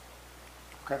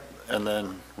 Okay. And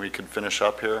then we could finish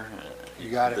up here.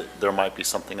 You got it. There might be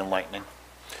something enlightening.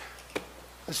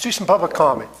 Let's do some public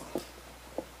comment.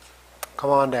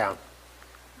 Come on down.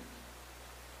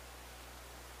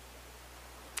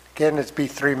 Again, it's be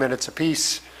 3 minutes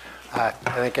apiece. I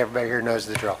think everybody here knows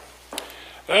the drill.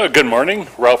 Good morning.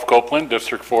 Ralph Copeland,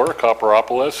 District 4,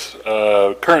 Copperopolis.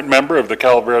 Current member of the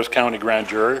Calaveras County Grand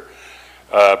Jury.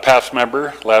 Past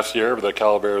member last year of the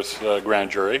Calaveras Grand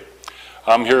Jury.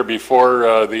 I'm here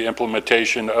before the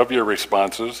implementation of your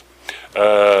responses.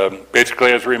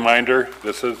 Basically, as a reminder,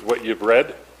 this is what you've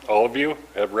read. All of you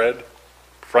have read,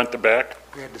 front to back.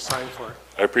 We had to sign for it.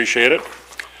 I appreciate it.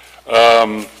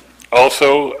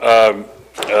 Also,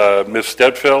 Ms.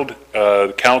 Stedfeld,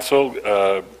 the council,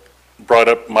 brought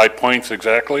up my points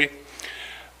exactly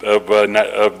of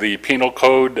the Penal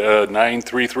Code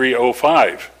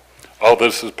 93305. All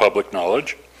this is public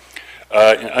knowledge.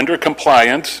 Under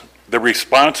compliance, the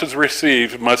responses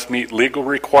received must meet legal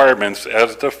requirements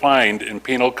as defined in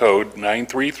Penal Code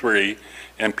 933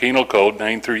 and Penal Code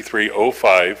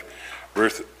 93305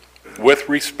 with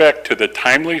respect to the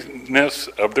timeliness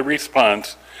of the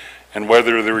response and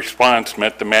whether the response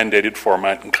met the mandated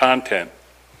format and content.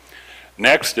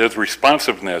 Next is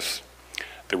responsiveness.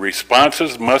 The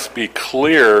responses must be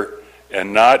clear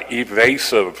and not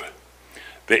evasive.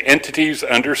 The entities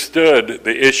understood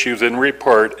the issues in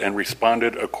report and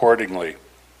responded accordingly.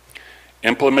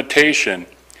 Implementation.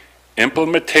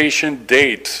 Implementation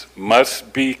dates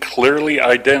must be clearly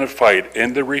identified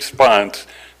in the response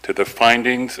to the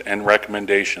findings and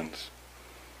recommendations.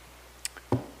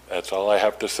 That's all I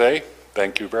have to say.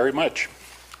 Thank you very much.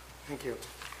 Thank you.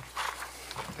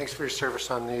 Thanks for your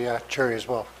service on the jury as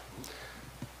well.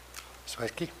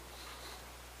 Swiecki?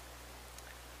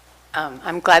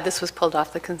 I'm glad this was pulled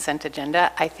off the consent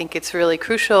agenda. I think it's really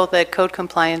crucial that code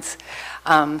compliance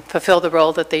fulfill the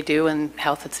role that they do in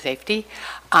health and safety.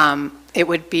 It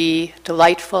would be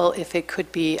delightful if it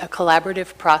could be a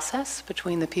collaborative process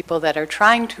between the people that are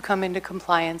trying to come into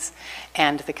compliance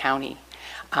and the county.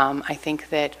 I think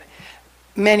that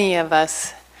many of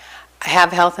us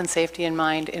have health and safety in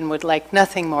mind and would like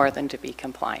nothing more than to be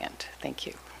compliant. Thank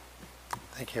you.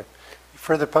 Thank you.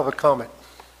 Further public comment?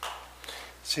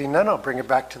 Seeing none, I'll bring it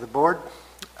back to the board.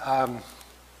 Are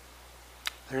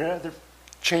there other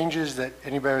changes that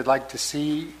anybody would like to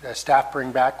see the staff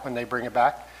bring back when they bring it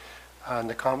back on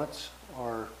the comments?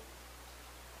 Or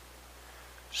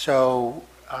so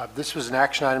this was an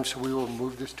action item, so we will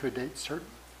move this to a date certain.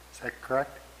 Is that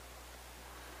correct?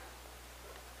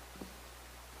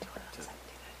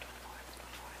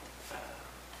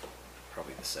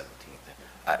 Probably the 17th.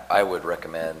 I would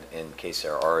recommend, in case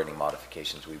there are any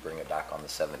modifications, we bring it back on the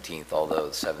 17th, although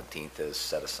the 17th is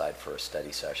set aside for a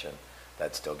study session.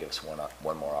 That still gives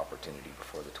one more opportunity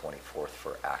before the 24th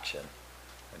for action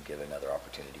and give another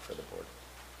opportunity for the board.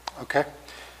 Okay.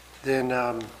 Then,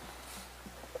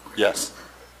 Yes.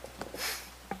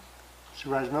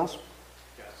 Supervisor Mills?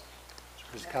 Yes.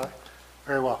 Supervisor Kelly?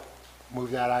 Very well.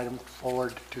 Move that item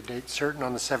forward to date certain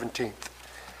on the 17th.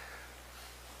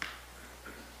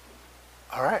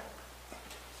 All right.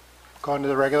 Go on to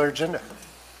the regular agenda.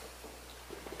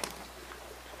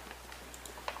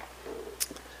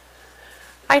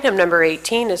 Item number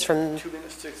 18 is from, 2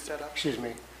 minutes to set up. Excuse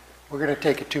me. We're going to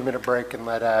take a 2-minute break and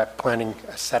let planning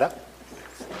set up.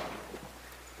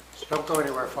 So don't go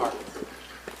anywhere far.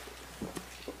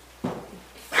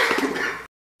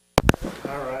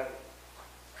 All right.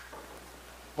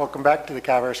 Welcome back to the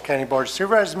Calaveras County Board of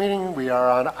Supervisors meeting. We are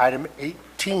on item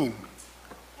 18.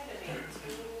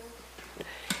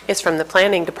 is from the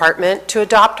Planning Department to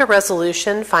adopt a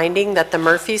resolution finding that the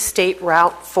Murphy State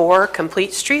Route 4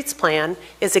 Complete Streets Plan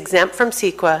is exempt from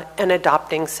CEQA and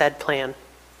adopting said plan.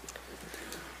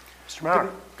 Mr.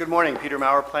 Maurer. Good morning, Peter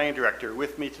Maurer, Planning Director.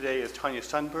 With me today is Tanya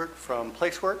Sundberg from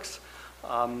PlaceWorks.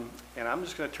 And I'm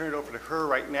just going to turn it over to her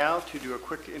right now to do a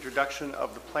quick introduction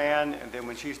of the plan, and then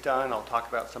when she's done, I'll talk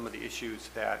about some of the issues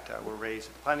that were raised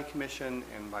at the Planning Commission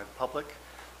and by the public.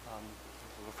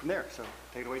 We'll go from there. So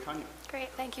take it away, Tanya. Great,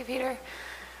 thank you, Peter.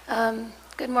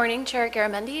 Good morning, Chair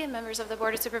Garamendi and members of the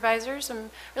Board of Supervisors. I'm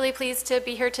really pleased to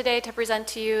be here today to present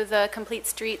to you the Complete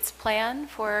Streets Plan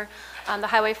for the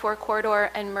Highway 4 corridor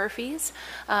and Murphy's.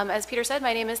 As Peter said,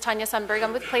 my name is Tanya Sundberg.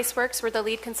 I'm with PlaceWorks. We're the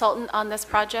lead consultant on this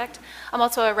project. I'm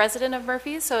also a resident of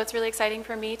Murphy's, so it's really exciting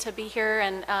for me to be here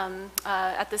and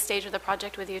at this stage of the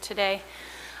project with you today.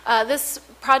 This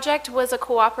project was a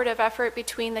cooperative effort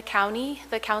between the county,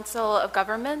 the Council of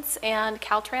Governments, and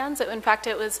Caltrans. In fact,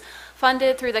 it was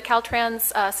funded through the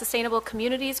Caltrans Sustainable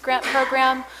Communities Grant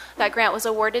Program. That grant was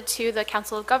awarded to the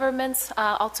Council of Governments,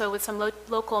 also with some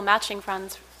local matching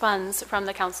funds from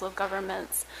the Council of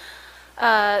Governments.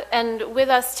 And with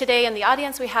us today in the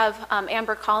audience, we have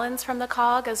Amber Collins from the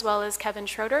COG, as well as Kevin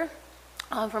Schroeder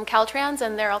from Caltrans,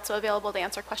 and they're also available to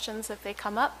answer questions if they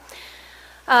come up.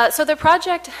 So the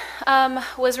project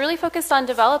was really focused on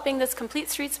developing this Complete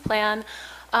Streets Plan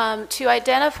to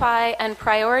identify and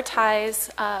prioritize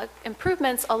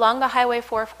improvements along the Highway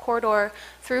 4 corridor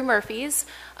through Murphy's.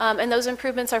 And those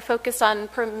improvements are focused on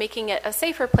making it a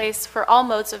safer place for all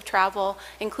modes of travel,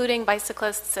 including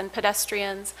bicyclists and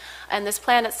pedestrians. And this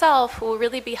plan itself will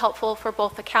really be helpful for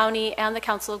both the county and the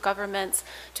Council of Governments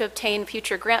to obtain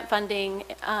future grant funding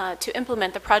to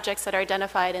implement the projects that are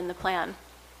identified in the plan.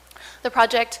 The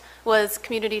project was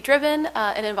community-driven.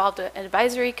 It involved an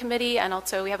advisory committee, and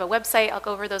also we have a website. I'll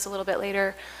go over those a little bit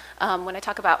later when I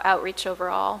talk about outreach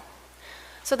overall.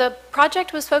 So the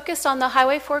project was focused on the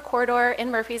Highway 4 corridor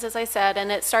in Murphy's, as I said,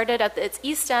 and it started at its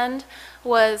east end,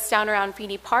 was down around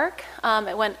Feeney Park.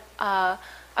 It went,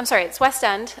 its west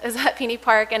end is at Feeney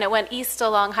Park, and it went east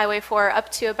along Highway 4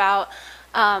 up to about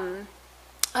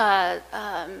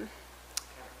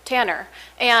Tanner,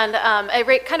 and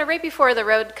kind of right before the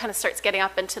road kind of starts getting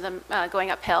up into the going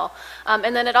uphill.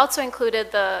 And then it also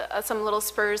included some little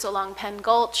spurs along Penn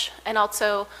Gulch and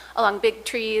also along Big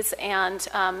Trees and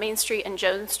Main Street and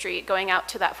Jones Street, going out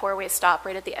to that four-way stop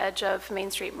right at the edge of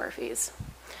Main Street Murphy's.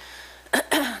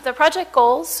 The project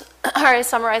goals are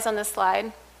summarized on this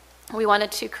slide. We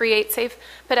wanted to create safe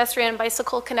pedestrian and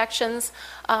bicycle connections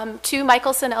to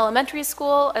Michelson Elementary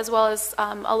School, as well as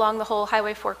along the whole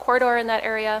Highway 4 corridor in that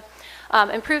area,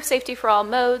 improve safety for all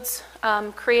modes,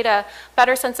 create a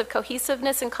better sense of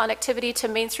cohesiveness and connectivity to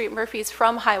Main Street Murphy's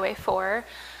from Highway 4,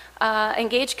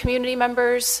 engage community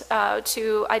members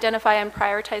to identify and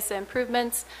prioritize the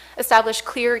improvements, establish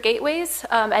clear gateways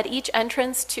at each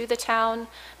entrance to the town,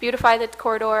 beautify the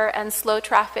corridor, and slow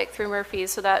traffic through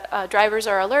Murphy's so that drivers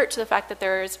are alert to the fact that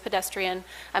there is pedestrian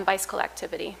and bicycle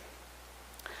activity.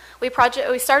 We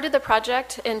started the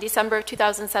project in December of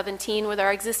 2017 with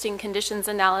our existing conditions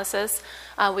analysis.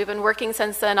 We've been working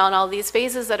since then on all these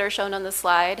phases that are shown on the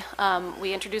slide.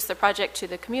 We introduced the project to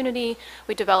the community.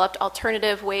 We developed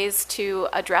alternative ways to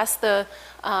address the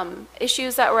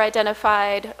issues that were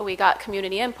identified. We got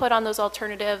community input on those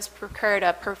alternatives, prepared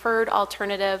a preferred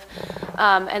alternative,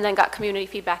 and then got community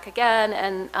feedback again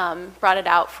and brought it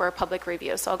out for public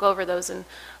review. So I'll go over those in a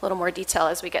little more detail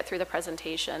as we get through the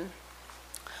presentation.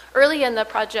 Early in the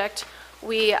project,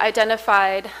 we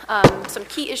identified some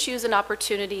key issues and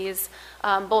opportunities,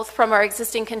 both from our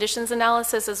existing conditions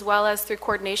analysis as well as through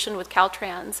coordination with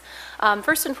Caltrans.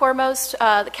 First and foremost,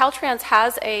 the Caltrans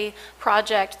has a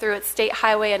project through its State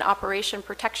Highway and Operation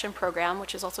Protection Program,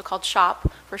 which is also called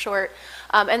SHOP for short.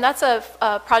 And that's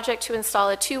a project to install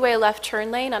a two-way left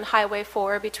turn lane on Highway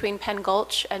 4 between Penn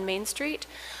Gulch and Main Street.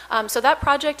 So that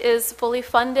project is fully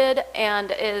funded and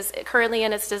is currently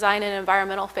in its design and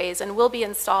environmental phase and will be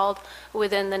installed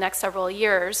within the next several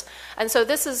years. And so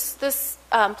this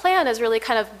plan is really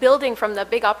kind of building from the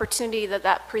big opportunity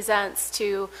that presents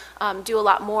to do a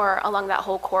lot more along that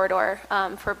whole corridor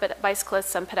for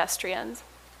bicyclists and pedestrians.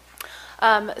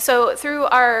 So through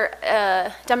our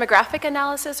demographic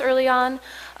analysis early on,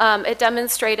 it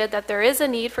demonstrated that there is a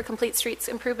need for complete streets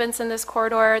improvements in this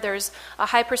corridor. There's a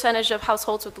high percentage of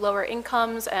households with lower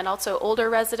incomes and also older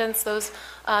residents. Those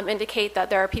indicate that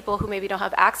there are people who maybe don't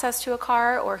have access to a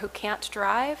car or who can't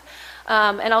drive.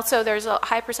 And also there's a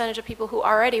high percentage of people who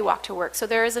already walk to work. So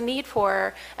there is a need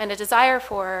for and a desire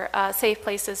for safe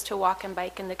places to walk and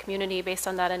bike in the community based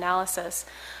on that analysis.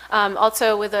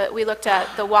 Also, we looked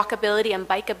at the walkability and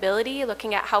bikeability,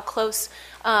 looking at how close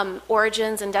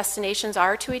origins and destinations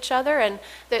are to each other. And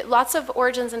lots of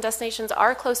origins and destinations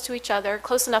are close to each other,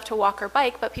 close enough to walk or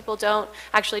bike, but people don't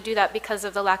actually do that because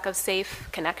of the lack of safe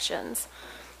connections.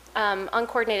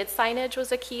 Uncoordinated signage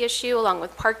was a key issue, along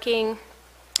with parking.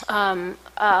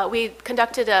 We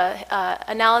conducted an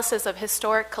analysis of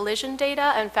historic collision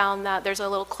data and found that there's a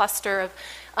little cluster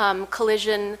of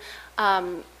collision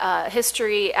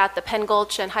history at the Penn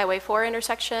Gulch and Highway 4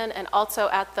 intersection, and also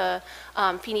at the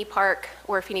Feeney Park,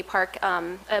 where Feeney Park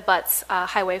abuts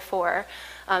Highway 4.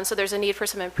 So there's a need for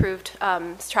some improved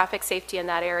traffic safety in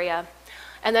that area.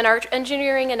 And then our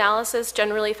engineering analysis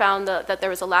generally found that there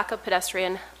was a lack of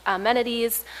pedestrian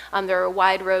amenities. There are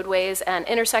wide roadways and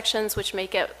intersections which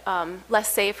make it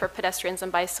less safe for pedestrians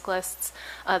and bicyclists.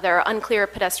 There are unclear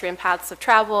pedestrian paths of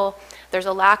travel. There's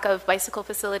a lack of bicycle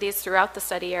facilities throughout the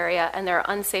study area, and there are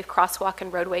unsafe crosswalk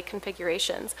and roadway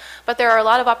configurations. But there are a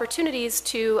lot of opportunities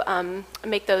to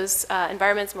make those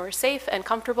environments more safe and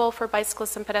comfortable for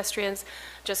bicyclists and pedestrians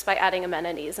just by adding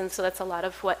amenities. And so that's a lot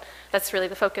of that's really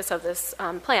the focus of this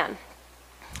plan.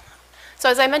 So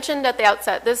as I mentioned at the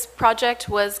outset, this project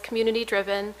was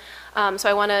community-driven. So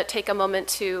I want to take a moment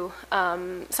to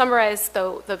summarize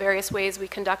the various ways we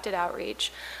conducted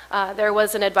outreach. There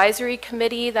was an advisory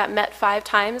committee that met 5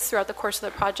 times throughout the course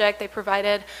of the project. They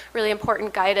provided really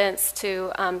important guidance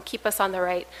to keep us on the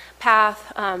right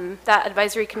path. That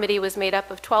advisory committee was made up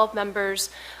of 12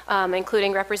 members,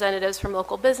 including representatives from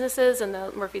local businesses and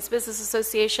the Murphy's Business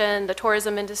Association, the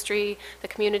tourism industry, the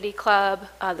community club,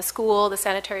 the school, the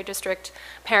sanitary district,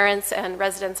 parents, and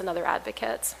residents and other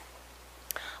advocates.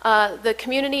 The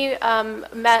community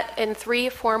met in 3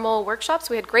 formal workshops.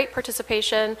 We had great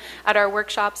participation at our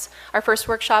workshops. Our first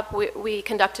workshop, we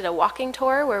conducted a walking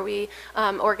tour where we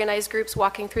organized groups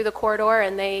walking through the corridor,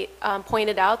 and they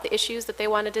pointed out the issues that they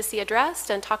wanted to see addressed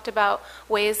and talked about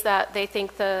ways that they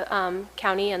think the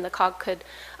county and the COG could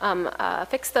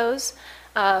fix those.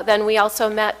 Then we also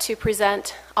met to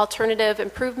present alternative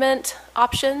improvement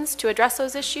options to address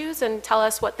those issues and tell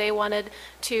us what they wanted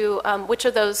to, which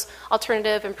of those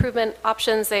alternative improvement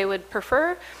options they would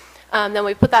prefer. Then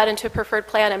we put that into a preferred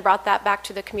plan and brought that back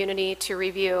to the community to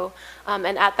review. And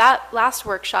at that last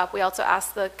workshop, we also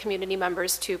asked the community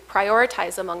members to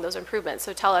prioritize among those improvements.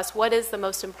 So tell us what is the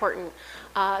most important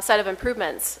set of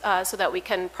improvements so that we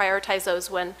can prioritize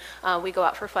those when we go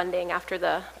out for funding after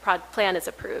the plan is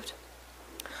approved.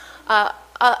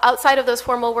 Outside of those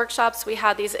formal workshops, we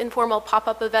had these informal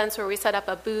pop-up events where we set up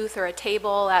a booth or a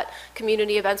table at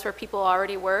community events where people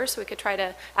already were, so we could try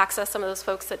to access some of those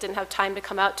folks that didn't have time to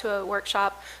come out to a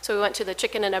workshop. So we went to the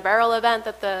Chicken in a Barrel event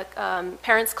that the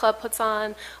Parents Club puts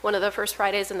on, one of the first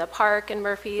Fridays in the park in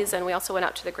Murphy's, and we also went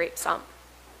out to the Grape Stump.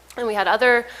 And we had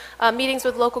other meetings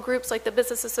with local groups like the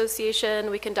Business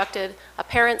Association. We conducted a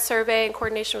parent survey in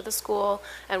coordination with the school,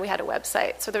 and we had a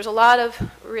website. So there's a lot of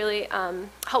really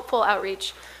helpful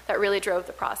outreach that really drove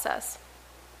the process.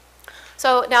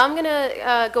 So now I'm going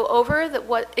to go over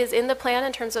what is in the plan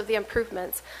in terms of the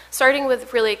improvements, starting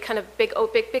with really kind of big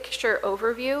picture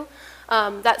overview.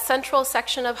 That central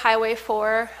section of Highway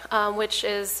 4, which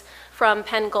is from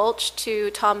Penn Gulch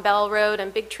to Tom Bell Road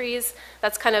and Big Trees,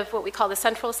 that's kind of what we call the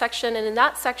central section. And in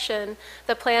that section,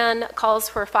 the plan calls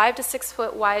for 5 to 6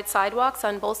 foot wide sidewalks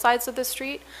on both sides of the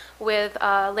street with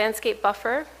a landscape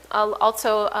buffer,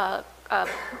 also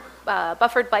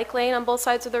buffered bike lane on both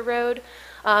sides of the road,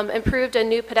 improved and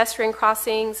new pedestrian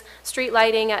crossings, street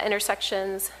lighting at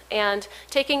intersections, and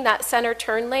taking that center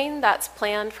turn lane that's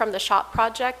planned from the SHOP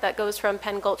project that goes from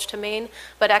Penn Gulch to Main,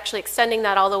 but actually extending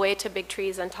that all the way to Big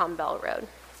Trees and Tom Bell Road.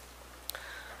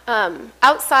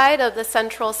 Outside of the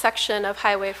central section of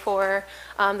Highway 4,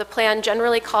 the plan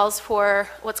generally calls for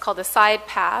what's called a side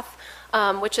path,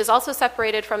 which is also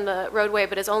separated from the roadway,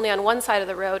 but is only on one side of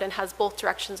the road and has both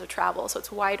directions of travel, so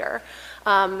it's wider,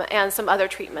 and some other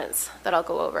treatments that I'll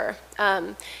go over.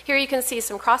 Here you can see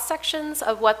some cross sections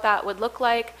of what that would look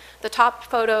like. The top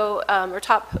photo or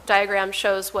top diagram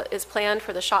shows what is planned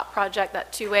for the SHOP project,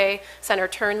 that two-way center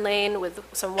turn lane with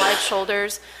some wide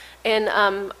shoulders. In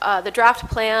the draft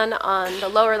plan on the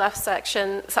lower left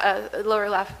section, lower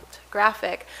left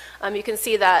graphic, you can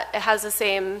see that it has the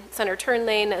same center turn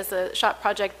lane as the SHOP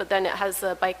project, but then it has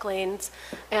the bike lanes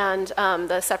and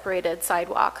the separated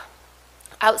sidewalk.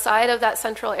 Outside of that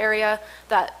central area,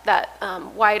 that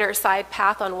wider side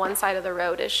path on one side of the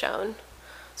road is shown.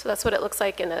 So that's what it looks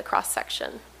like in a cross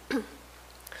section.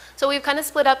 So we've kind of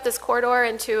split up this corridor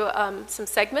into some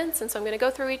segments, and so I'm going to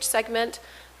go through each segment,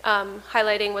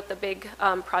 highlighting what the big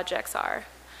projects are.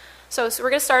 So we're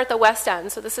going to start at the west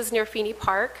end. So this is near Feeney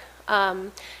Park.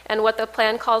 And what the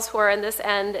plan calls for in this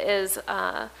end is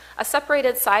a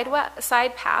separated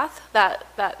side path,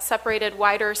 that separated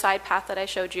wider side path that I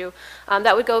showed you,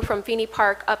 that would go from Feeney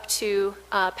Park up to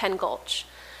Penn Gulch.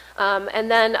 And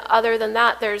then other than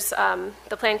that, there's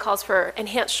the plan calls for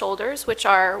enhanced shoulders, which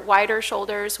are wider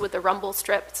shoulders with the rumble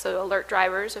strip, so alert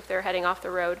drivers if they're heading off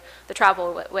the road, the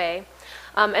travel way.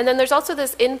 And then there's also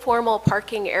this informal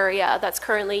parking area that's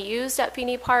currently used at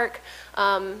Feeney Park.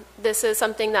 This is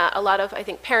something that a lot of, I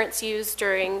think, parents use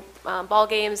during ball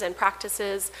games and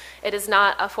practices. It is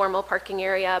not a formal parking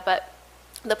area, but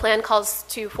the plan calls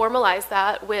to formalize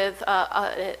that with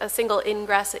a single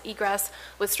ingress, egress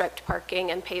with striped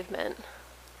parking and pavement.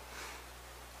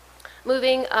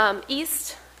 Moving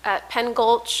east at Penn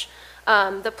Gulch,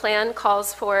 the plan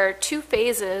calls for 2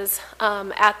 phases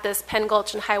at this Penn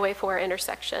Gulch and Highway 4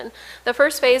 intersection. The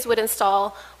first phase would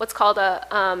install what's called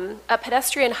a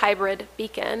pedestrian hybrid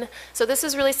beacon. So this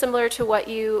is really similar to what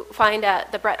you find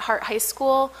at the Bret Harte High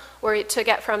School, where to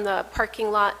get from the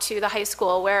parking lot to the high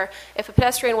school, where if a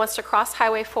pedestrian wants to cross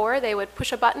Highway 4, they would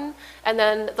push a button, and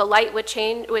then the light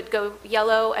would go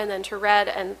yellow and then to red,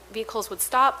 and vehicles would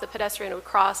stop, the pedestrian would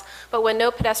cross. But when no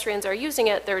pedestrians are using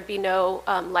it, there would be no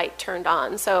light turned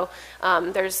on. So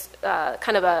there's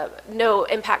kind of no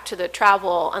impact to the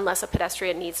travel unless a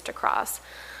pedestrian needs to cross.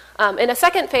 In a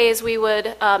second phase, we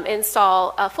would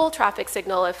install a full traffic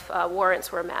signal if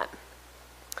warrants were met.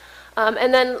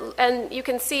 And you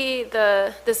can see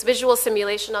this visual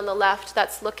simulation on the left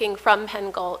that's looking from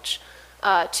Penn Gulch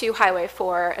to Highway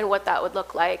 4 and what that would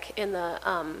look like in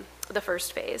the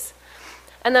first phase.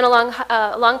 And then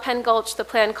along Penn Gulch, the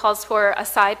plan calls for a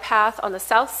side path on the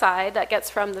south side that gets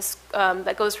from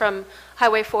that goes from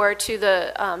Highway 4 to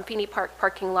the Feeney Park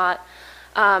parking lot.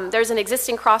 There's an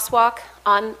existing crosswalk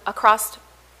across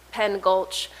Penn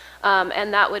Gulch,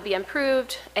 and that would be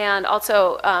improved, and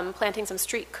also planting some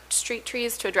street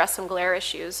trees to address some glare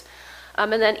issues.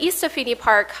 And then east of Feeney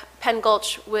Park, Penn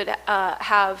Gulch would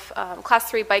have Class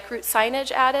 3 bike route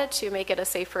signage added to make it a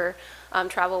safer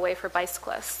travel way for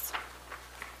bicyclists.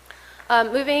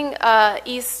 Moving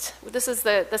east, this is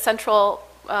the central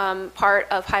part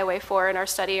of Highway 4 in our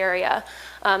study area.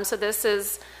 So this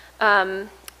is the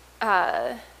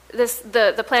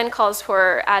plan calls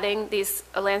for adding these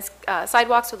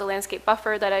sidewalks with a landscape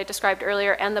buffer that I described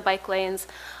earlier and the bike lanes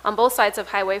on both sides of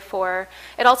Highway 4.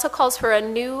 It also calls for a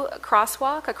new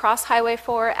crosswalk across Highway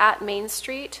 4 at Main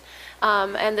Street.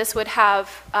 And this would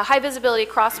have a high visibility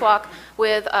crosswalk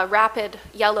with a rapid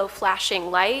yellow flashing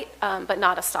light, but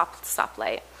not a stop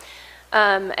light.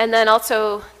 And then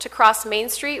also to cross Main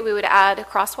Street, we would add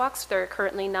crosswalks. There are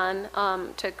currently none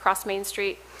to cross Main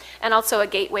Street. And also a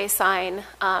gateway sign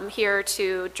here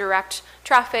to direct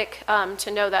traffic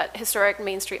to know that historic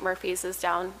Main Street Murphy's is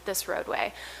down this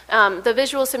roadway. The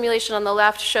visual simulation on the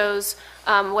left shows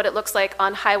what it looks like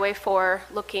on Highway 4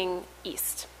 looking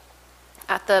east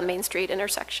at the Main Street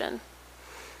intersection.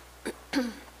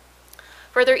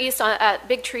 Further east at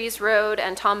Big Trees Road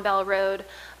and Tom Bell Road,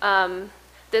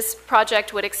 This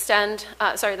project would extend,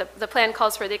 the plan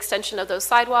calls for the extension of those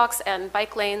sidewalks and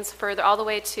bike lanes further all the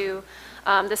way to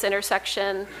this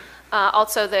intersection.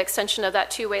 Also, the extension of that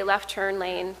two-way left turn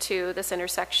lane to this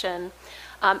intersection.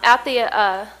 At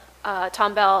the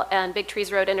Tom Bell and Big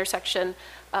Trees Road intersection,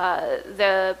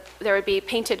 there would be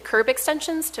painted curb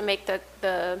extensions to make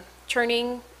the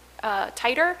turning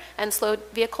tighter and slow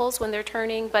vehicles when they're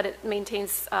turning, but it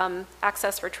maintains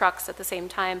access for trucks at the same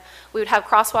time. We would have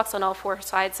crosswalks on all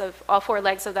four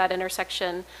legs of that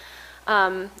intersection.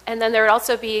 And then there would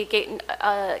also be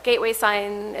gateway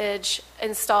signage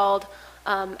installed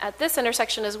at this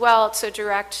intersection as well to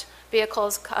direct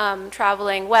vehicles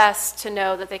traveling west to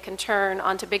know that they can turn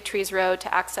onto Big Trees Road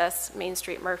to access Main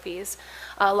Street Murphy's,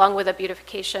 along with a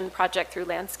beautification project through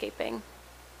landscaping.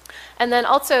 And then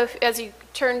also, as you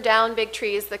turn down Big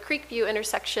Trees, the Creekview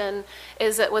intersection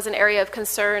was an area of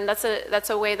concern. That's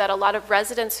a way that a lot of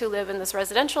residents who live in this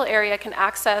residential area can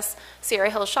access Sierra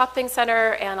Hills Shopping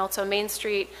Center and also Main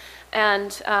Street.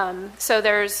 And so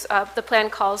there's the plan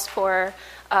calls for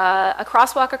a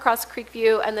crosswalk across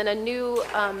Creekview and then a new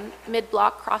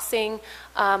mid-block crossing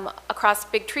across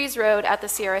Big Trees Road at the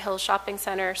Sierra Hills Shopping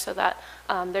Center so that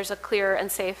there's a clear and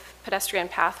safe pedestrian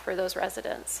path for those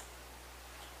residents.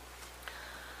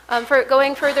 For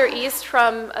going further east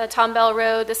from Tom Bell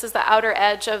Road, this is the outer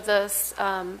edge of this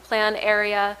plan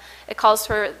area. It calls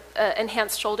for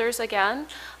enhanced shoulders again,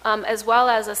 as well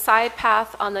as a side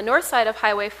path on the north side of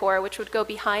Highway 4, which would go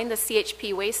behind the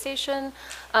CHP way station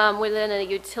within a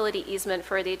utility easement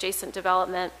for the adjacent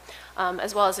development,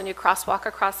 as well as a new crosswalk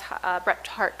across Bret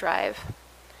Hart Drive.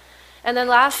 And then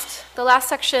the last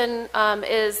section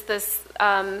is this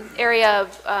area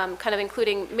of kind of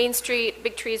including Main Street,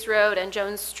 Big Trees Road, and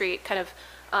Jones Street, kind of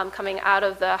coming out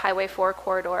of the Highway 4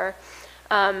 corridor.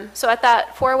 So at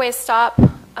that four-way stop,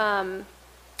 at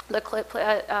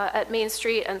Main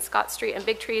Street and Scott Street and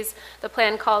Big Trees, the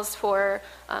plan calls for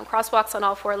crosswalks on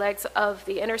all four legs of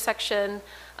the intersection.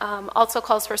 Also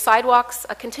calls for sidewalks,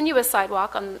 a continuous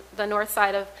sidewalk on the north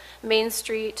side of Main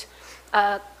Street,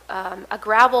 a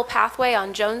gravel pathway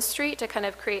on Jones Street to kind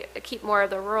of keep more of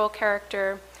the rural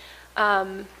character,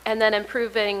 and then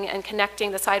improving and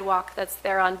connecting the sidewalk that's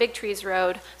there on Big Trees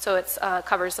Road so it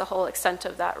covers the whole extent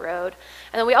of that road.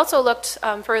 And then we also looked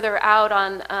further out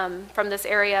on from this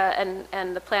area,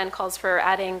 and the plan calls for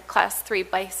adding Class 3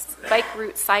 bike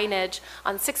route signage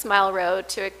on 6 Mile Road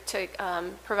to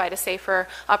provide a safer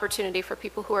opportunity for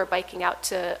people who are biking out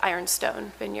to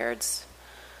Ironstone Vineyards.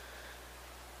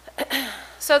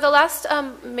 So the last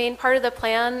main part of the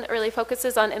plan really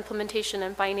focuses on implementation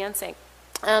and financing.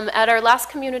 At our last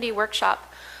community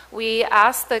workshop, we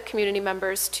asked the community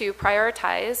members to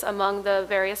prioritize among the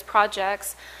various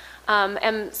projects.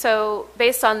 And so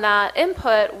based on that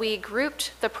input, we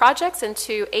grouped the projects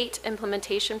into 8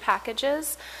 implementation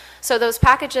packages. So those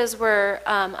packages were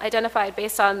identified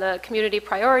based on the community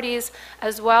priorities,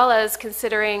 as well as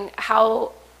considering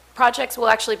how projects will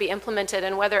actually be implemented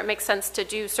and whether it makes sense to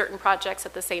do certain projects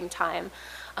at the same time.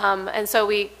 And so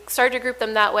we started to group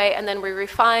them that way, and then we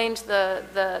refined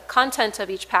the content of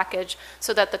each package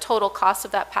so that the total cost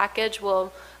of that package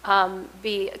will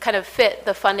be kind of fit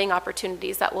the funding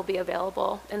opportunities that will be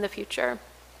available in the future.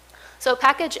 So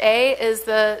package A is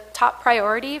the top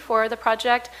priority for the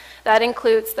project. That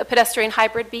includes the pedestrian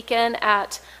hybrid beacon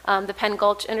at the Penn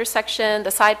Gulch intersection,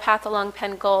 the side path along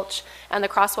Penn Gulch, and the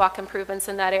crosswalk improvements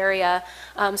in that area.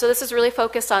 So this is really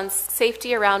focused on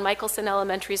safety around Michelson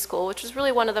Elementary School, which is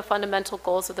really one of the fundamental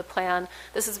goals of the plan.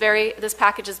 This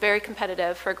package is very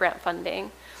competitive for grant funding.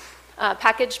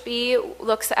 Package B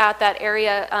looks at that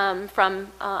area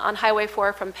on Highway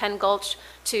 4 from Penn Gulch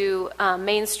to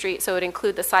Main Street, so it would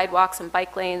include the sidewalks and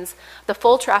bike lanes, the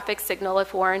full traffic signal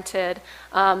if warranted,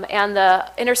 and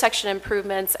the intersection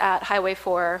improvements at Highway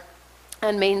 4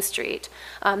 and Main Street.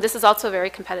 This is also very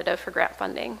competitive for grant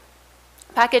funding.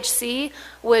 Package C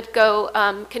would go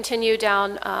continue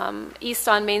down east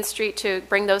on Main Street to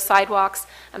bring those sidewalks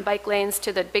and bike lanes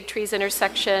to the Big Trees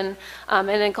intersection, and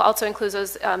it also includes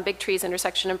those Big Trees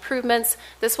intersection improvements.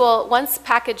 This will, once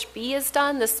Package B is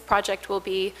done, this project will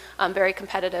be very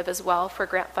competitive as well for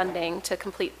grant funding to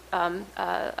complete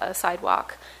a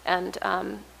sidewalk and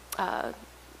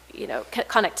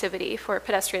connectivity for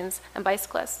pedestrians and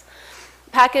bicyclists.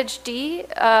 Package D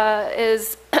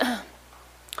is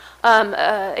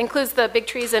includes the Big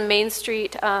Trees and Main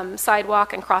Street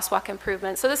sidewalk and crosswalk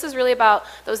improvements. So this is really about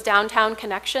those downtown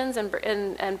connections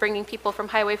and bringing people from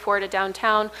Highway 4 to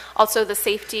downtown. Also the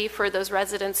safety for those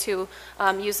residents who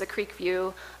use the Creek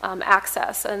View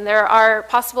access. And there are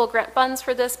possible grant funds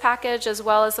for this package, as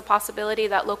well as the possibility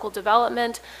that local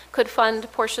development could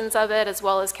fund portions of it, as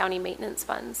well as county maintenance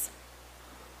funds.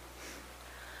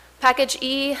 Package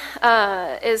E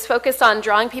is focused on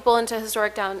drawing people into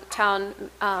historic downtown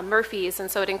Murphys,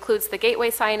 and so it includes the gateway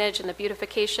signage and the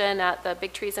beautification at the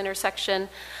Big Trees intersection.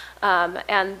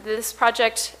 And this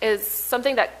project is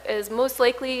something that is most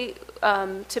likely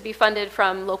to be funded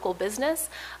from local business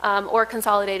or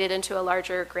consolidated into a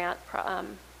larger grant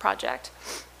project.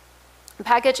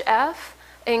 Package F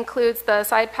includes the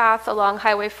side path along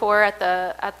Highway 4 at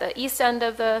the east end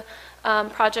of the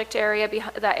project area,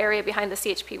 that area behind the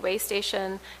CHP way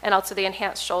station, and also the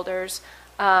enhanced shoulders.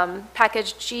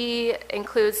 Package G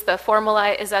includes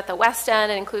is at the west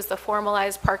end. It includes the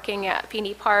formalized parking at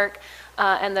Feeney Park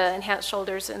and the enhanced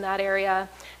shoulders in that area.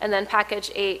 And then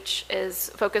Package H is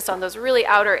focused on those really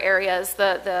outer areas,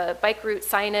 the bike route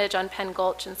signage on Penn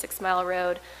Gulch and 6 Mile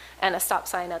Road, and a stop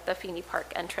sign at the Feeney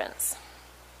Park entrance.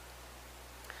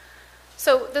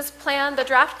 So this plan, the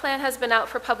draft plan, has been out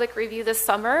for public review this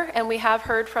summer, and we have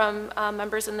heard from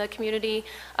members in the community.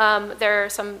 There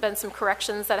have been some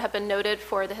corrections that have been noted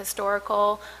for the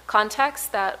historical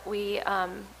context that we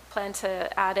plan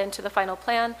to add into the final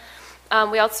plan.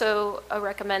 We also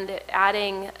recommend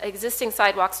adding existing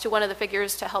sidewalks to one of the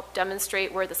figures to help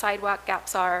demonstrate where the sidewalk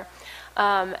gaps are.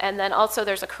 And then also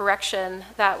there's a correction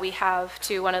that we have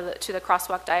to the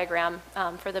crosswalk diagram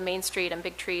for the Main Street and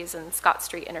Big Trees and Scott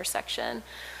Street intersection.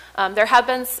 There have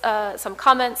been some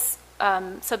comments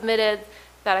submitted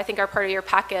that I think are part of your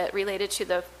packet related to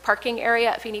the parking area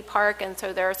at Feeney Park, and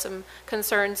so there are some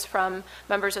concerns from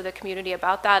members of the community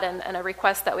about that, and a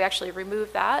request that we actually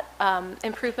remove that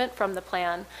improvement from the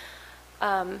plan.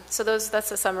 So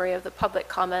that's a summary of the public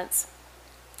comments.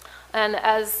 And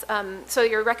so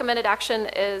your recommended action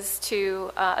is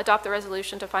to adopt the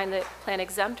resolution to find the plan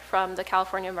exempt from the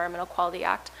California Environmental Quality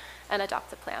Act and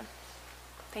adopt the plan.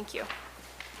 Thank you.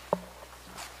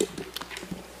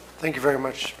 Thank you very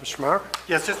much, Mr. Maurer.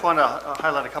 Yes, just want to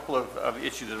highlight a couple of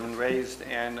issues that have been raised.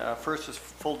 And first is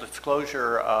full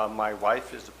disclosure, my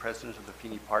wife is the president of the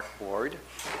Feeney Park Board.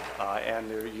 And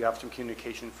you have some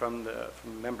communication from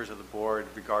members of the board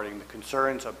regarding the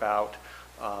concerns about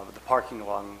the parking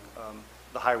along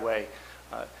the highway.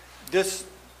 This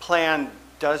plan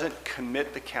doesn't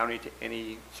commit the county to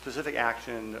any specific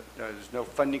action. There's no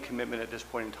funding commitment at this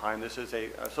point in time. This is a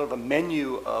sort of a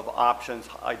menu of options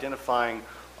identifying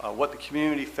what the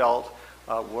community felt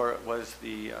was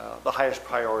the highest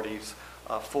priorities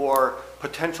for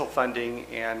potential funding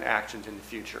and actions in the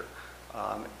future.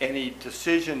 Any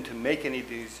decision to make any of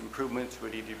these improvements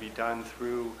would either be done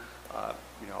through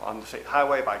on the state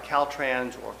highway by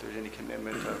Caltrans, or if there's any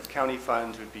commitment of county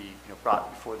funds, would be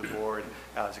brought before the board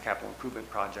as a capital improvement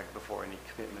project before any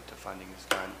commitment to funding is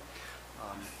done.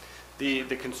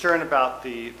 The concern about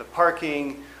the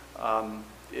parking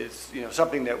is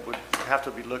something that would have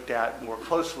to be looked at more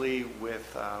closely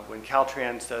with when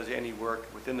Caltrans does any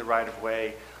work within the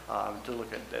right-of-way to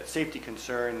look at safety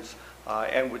concerns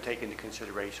and would take into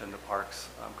consideration the park's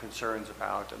concerns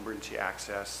about emergency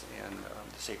access and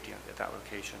the safety at that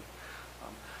location.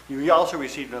 We also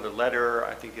received another letter,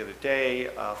 I think the other day,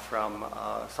 from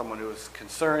someone who was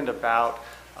concerned about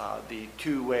the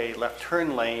two-way left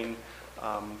turn lane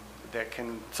that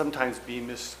can sometimes be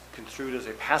misconstrued as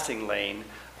a passing lane.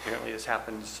 Apparently this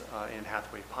happens in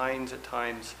Hathaway Pines at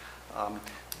times.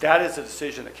 That is a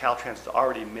decision that Caltrans has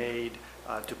already made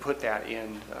to put that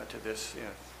in to this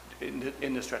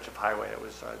in the stretch of highway. It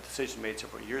was a decision made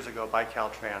several years ago by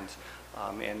Caltrans,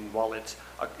 and while it's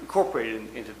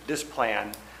incorporated into this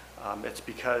plan, it's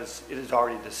because it is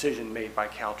already a decision made by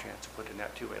Caltrans to put in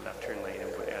that two-way left turn lane.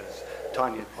 And as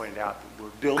Tanya pointed out, we're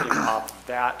building off of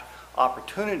that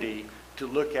opportunity to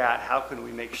look at how can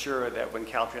we make sure that when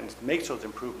Caltrans makes those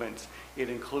improvements, it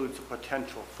includes the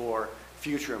potential for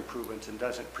future improvements and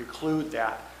doesn't preclude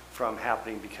that from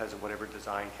happening because of whatever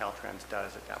design Caltrans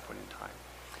does at that point in time.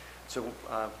 So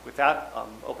with that,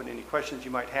 open any questions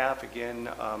you might have. Again,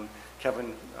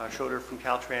 Kevin Schroeder from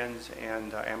Caltrans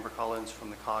and Amber Collins from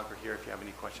the COG are here if you have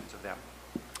any questions of them.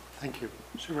 Thank you.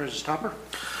 Supervisor Stopper?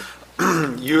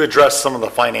 You addressed some of the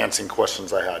financing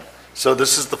questions I had. So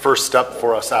this is the first step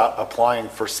for us out applying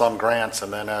for some grants,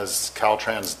 and then as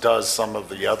Caltrans does some of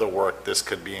the other work, this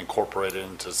could be incorporated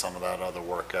into some of that other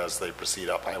work as they proceed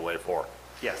up Highway 4.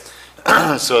 Yes.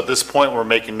 So at this point, we're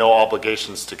making no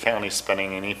obligations to county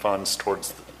spending any funds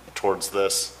towards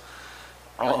this.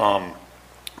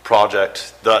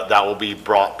 project, that will be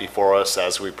brought before us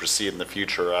as we proceed in the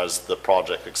future as the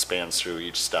project expands through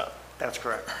each step. That's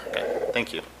correct. Okay,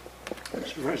 thank you.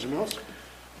 Supervisor Mills?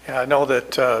 Yeah, I know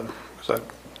that, as I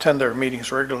attend their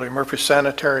meetings regularly, Murphy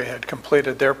Sanitary had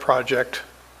completed their project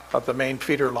of the main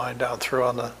feeder line down through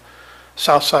on the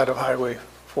south side of Highway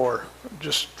 4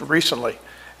 just recently.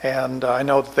 And I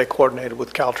know that they coordinated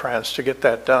with Caltrans to get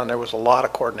that done. There was a lot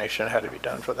of coordination that had to be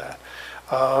done for that.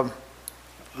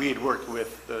 We had worked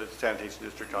with the sanitation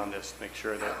district on this to make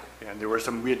sure that, and there were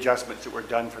some readjustments that were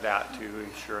done for that to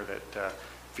ensure that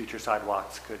future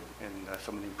sidewalks could, and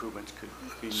some of the improvements could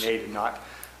be made and not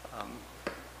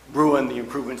ruin the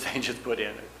improvements they just put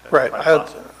in. Right.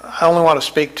 I only want to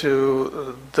speak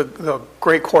to the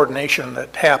great coordination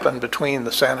that happened between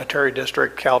the sanitary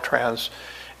district, Caltrans,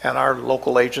 and our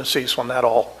local agencies when that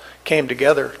all came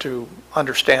together to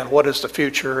understand what is the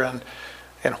future and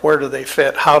where do they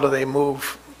fit, how do they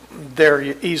move their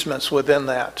easements within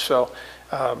that. So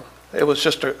it was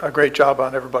just a great job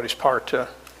on everybody's part to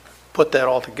put that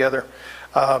all together.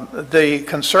 The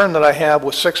concern that I have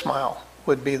with 6 Mile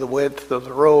would be the width of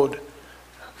the road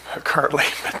currently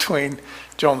between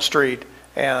Jones Street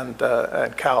and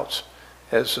Couts.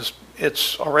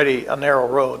 It's already a narrow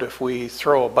road. If we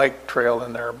throw a bike trail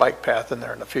in there, a bike path in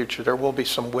there in the future, there will be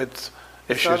some width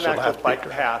issues. It's not an actual bike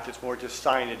path, it's more just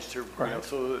signage to,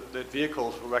 so that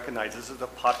vehicles will recognize this is a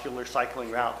popular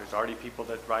cycling route. There's already people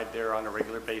that ride there on a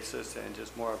regular basis, and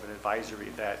just more of an advisory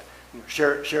that,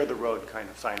 share the road kind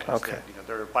of signage. Okay. That,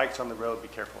 there are bikes on the road, be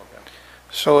careful of them.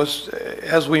 So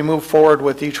as we move forward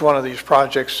with each one of these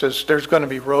projects, there's going to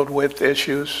be road width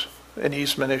issues and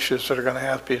easement issues that are going to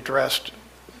have to be addressed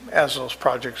as those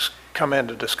projects come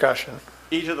into discussion.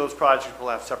 Each of those projects will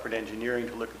have separate engineering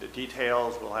to look at the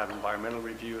details. We'll have environmental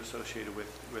review associated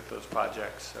with those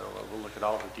projects. So we'll look at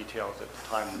all the details at the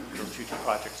time those future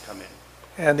projects come in.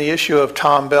 And the issue of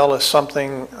Tom Bell is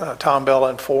something, Tom Bell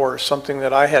and 4 is something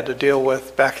that I had to deal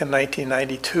with back in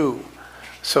 1992.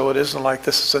 So it isn't like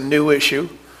this is a new issue.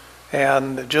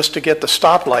 And just to get the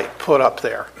stoplight put up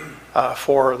there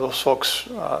for those folks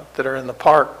that are in the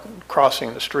park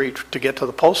crossing the street to get to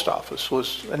the post office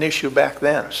was an issue back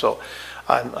then. So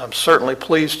I'm certainly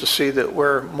pleased to see that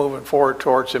we're moving forward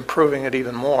towards improving it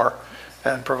even more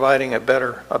and providing a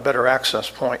better access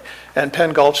point. And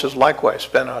Penn Gulch has likewise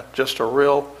been just a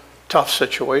real tough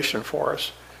situation for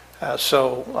us.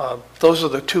 So those are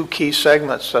the 2 key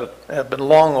segments that have been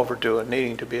long overdue and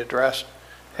needing to be addressed.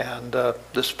 And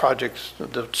this project,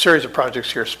 the series of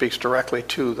projects here speaks directly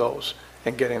to those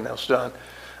and getting those done.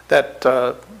 That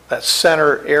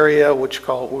center area, which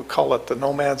we call it the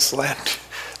no man's land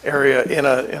area in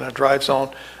a drive zone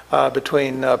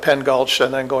between Penn Gulch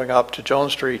and then going up to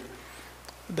Jones Street,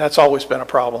 that's always been a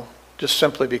problem, just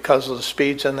simply because of the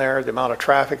speeds in there, the amount of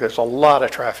traffic. There's a lot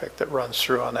of traffic that runs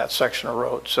through on that section of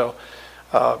road. So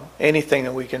anything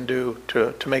that we can do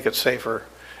to make it safer,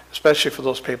 especially for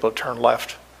those people that turn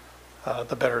left,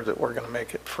 the better that we're going to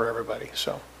make it for everybody.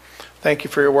 So thank you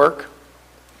for your work.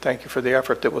 Thank you for the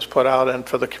effort that was put out and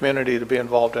for the community to be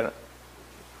involved in it.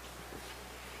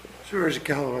 Supervisor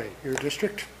Callaway, your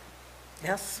district?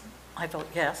 Yes, I vote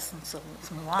yes, and so let's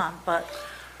move on. But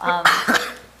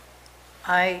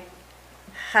I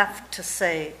have to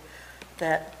say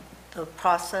that the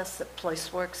process that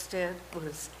PlaceWorks did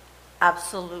was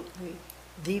absolutely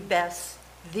the best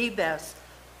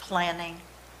planning,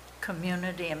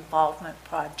 community involvement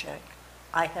project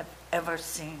I have ever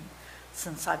seen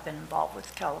since I've been involved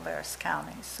with Calaveras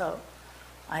County. So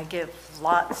I give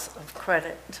lots of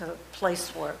credit to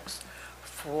PlaceWorks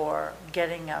for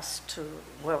getting us to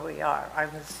where we are.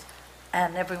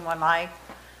 And everyone I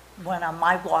went on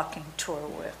my walking tour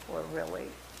with were really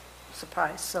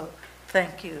surprised. So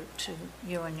thank you to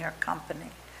you and your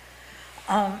company.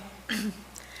 And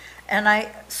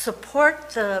I support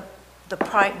the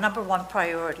number 1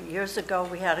 priority. Years ago,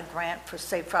 we had a grant for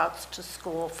Safe Routes to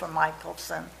School for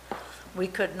Michelson. We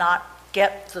could not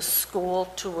get the school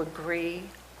to agree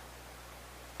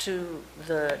to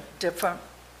the different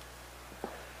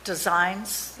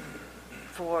designs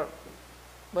for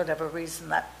whatever reason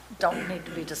that don't need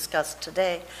to be discussed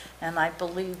today. And I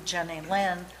believe Jenny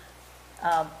Lynn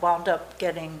wound up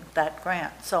getting that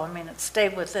grant. So, I mean, it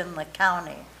stayed within the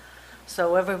county.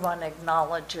 So everyone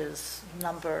acknowledges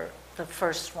the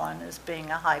first one as being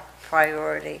a high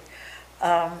priority.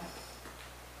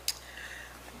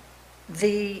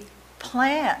 The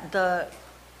plan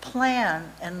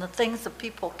and the things that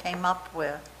people came up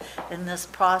with in this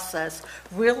process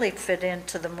really fit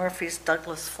into the Murphy's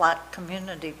Douglas Flat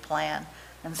Community Plan,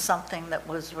 and something that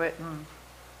was written,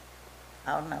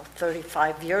 I don't know,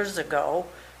 35 years ago,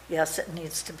 yes, it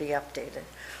needs to be updated.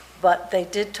 But they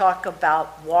did talk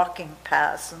about walking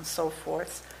paths and so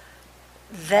forth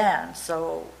then,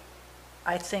 so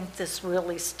I think this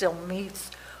really still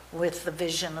meets with the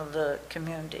vision of the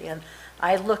community. And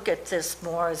I look at this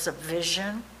more as a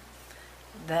vision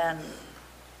than,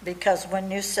 because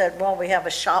when you said, well, we have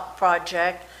a shop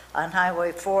project on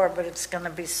Highway 4, but it's going to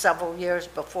be several years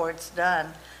before it's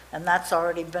done, and that's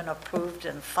already been approved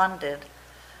and funded.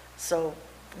 So,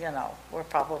 you know, we're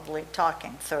probably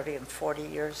talking 30 and 40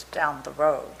 years down the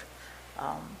road.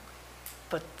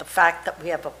 But the fact that we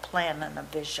have a plan and a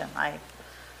vision, I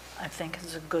think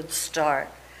is a good start.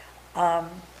 The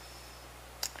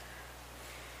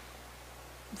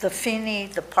Feeney,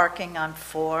 the parking on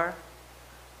 4,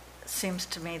 seems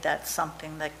to me that's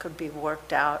something that could be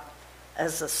worked out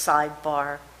as a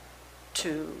sidebar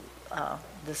to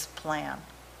this plan,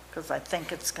 because I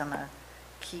think it's going to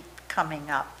keep coming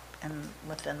up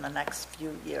within the next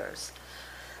few years.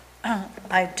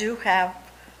 I do have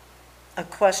a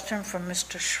question from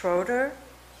Mr. Schroeder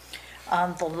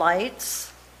on the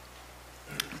lights,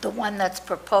 the one that's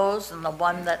proposed and the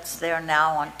one that's there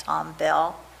now on Tom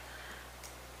Bell.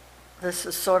 This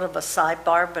is sort of a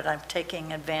sidebar, but I'm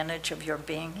taking advantage of your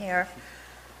being here.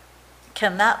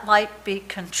 Can that light be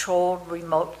controlled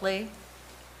remotely?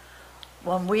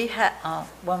 When we had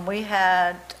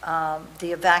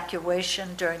the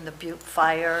evacuation during the Butte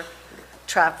fire,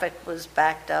 traffic was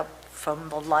backed up from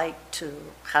the light to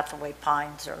Hathaway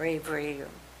Pines or Avery, or,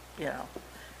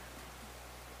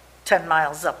 10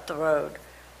 miles up the road.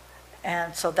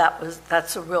 And so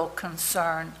that's a real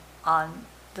concern on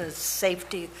the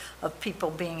safety of people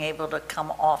being able to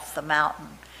come off the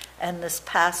mountain. And this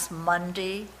past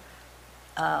Monday,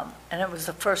 and it was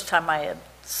the first time I had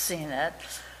seen it,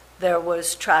 there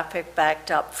was traffic backed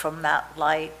up from that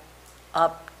light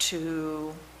up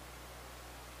to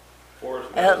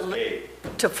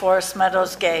Forest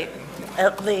Meadows Gate,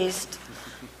 at least.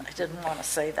 I didn't want to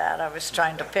say that. I was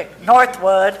trying to pick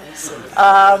Northwood.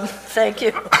 Thank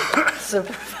you,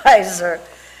 Supervisor.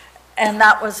 And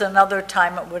that was another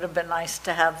time it would have been nice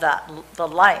to have the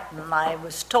light. And I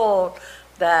was told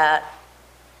that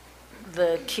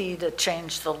the key to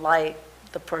change the light,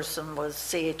 the person was,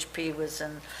 CHP was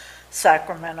in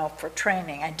Sacramento for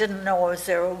training. I didn't know, is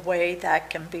there a way that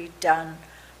can be done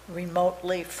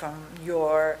remotely from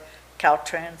your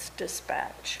Caltrans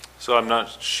dispatch? So I'm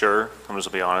not sure, I'm just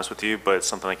gonna be honest with you, but it's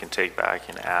something I can take back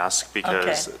and ask,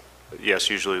 because yes,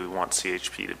 usually we want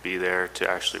CHP to be there to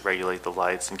actually regulate the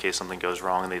lights in case something goes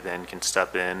wrong, and they then can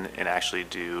step in and actually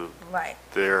do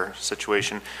their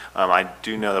situation. I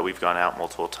do know that we've gone out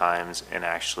multiple times and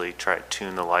actually tried to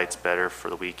tune the lights better for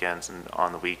the weekends and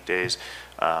on the weekdays.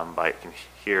 But I can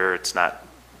hear it's not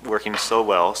working so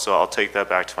well, so I'll take that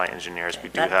back to my engineers. We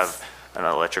do have an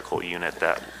electrical unit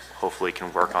that hopefully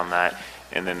can work on that.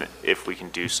 And then if we can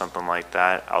do something like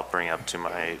that, I'll bring up to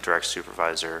my direct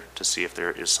supervisor to see if there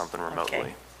is something remotely.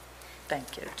 Okay.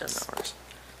 Thank you. Just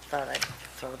thought I'd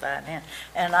throw that in.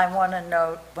 And I want to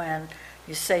note, when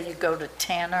you say you go to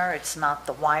Tanner, it's not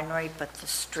the winery, but the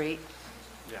street?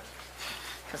 Yeah.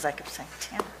 Because I kept saying,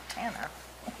 Tanner.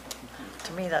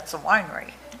 To me, that's a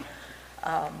winery.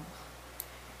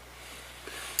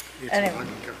 Anyway.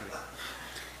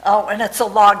 Oh, and it's a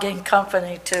logging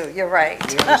company too, you're right.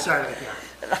 The other side of the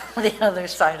county. The other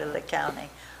side of the county.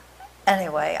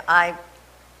 Anyway, I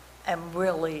am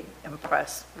really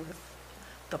impressed with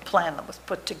the plan that was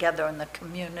put together and the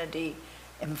community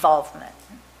involvement.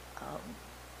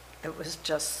 It was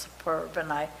just superb,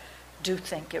 and I do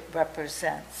think it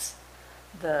represents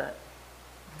the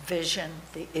vision,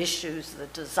 the issues, the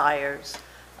desires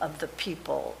of the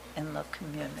people in the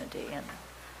community. And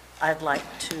I'd like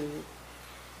to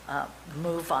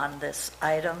move on this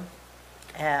item,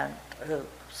 and,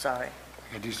 sorry.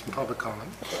 I do some public comment.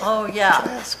 Oh,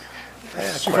 yeah.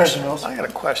 I got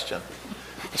a question.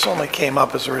 This only came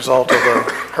up as a result of a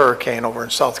hurricane over in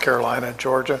South Carolina and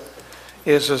Georgia,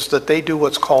 is that they do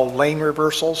what's called lane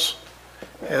reversals.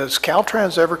 Has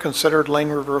Caltrans ever considered lane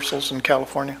reversals in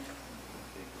California?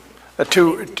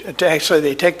 To actually,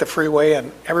 they take the freeway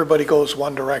and everybody goes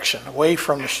one direction, away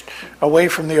from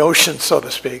the ocean, so to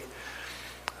speak.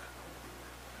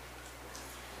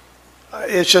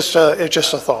 It's just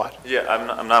a thought. Yeah,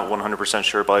 I'm not 100%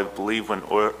 sure, but I believe when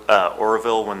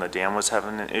Oroville, when the dam was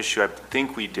having an issue, I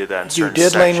think we did that in certain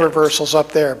sections. You did lane reversals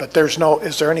up there, but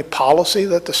is there any policy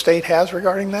that the state has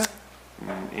regarding that?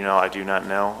 I do not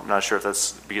know. I'm not sure if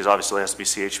that's, because obviously it has to be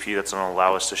CHP that's going to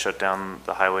allow us to shut down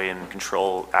the highway and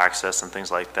control access and things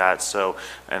like that. So,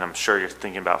 and I'm sure you're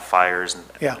thinking about fires and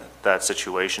that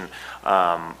situation.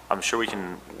 I'm sure we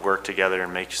can work together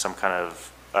and make some kind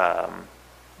of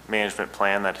management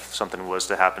plan that if something was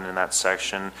to happen in that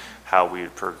section, how we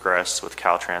would progress with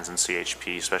Caltrans and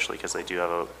CHP, especially because they do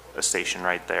have a station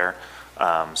right there.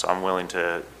 So I'm willing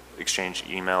to exchange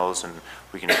emails and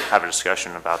we can have a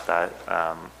discussion about that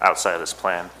outside of this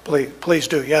plan. Please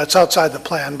do. Yeah, it's outside the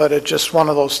plan, but it's just one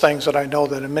of those things that I know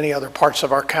that in many other parts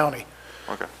of our county,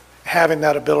 Okay. having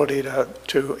that ability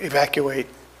to evacuate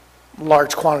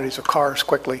large quantities of cars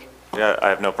quickly. Yeah, I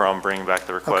have no problem bringing back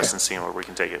the request Okay. and seeing where we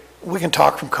can take it. We can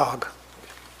talk from COG.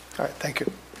 All right, thank you.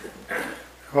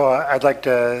 Well, I'd like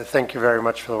to thank you very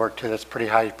much for the work too. That's pretty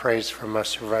high praise from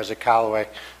Supervisor Callaway.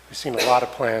 We've seen a lot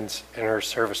of plans in her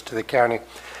service to the county.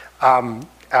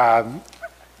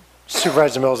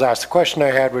 Supervisor Mills asked the question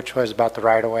I had, which was about the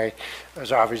right-of-way.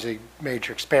 There's obviously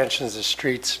major expansions of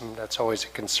streets, and that's always a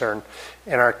concern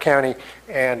in our county.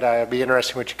 And it'd be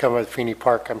interesting what you come with Feeney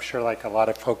Park. I'm sure, like a lot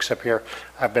of folks up here,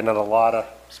 I've been at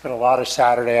spent a lot of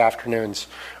Saturday afternoons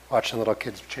watching little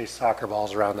kids chase soccer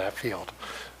balls around that field.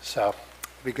 So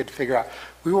it'd be good to figure out.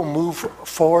 We will move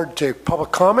forward to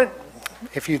public comment.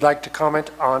 If you'd like to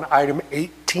comment on item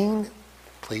 18,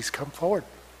 please come forward.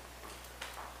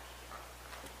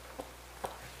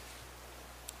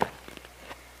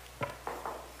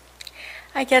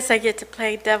 I guess I get to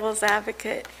play devil's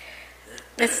advocate.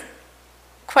 It's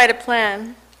quite a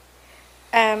plan.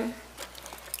 The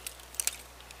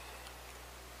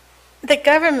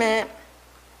government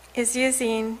is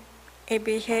using a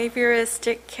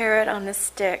behavioristic carrot on a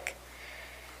stick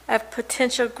of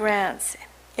potential grants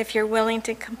if you're willing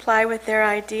to comply with their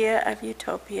idea of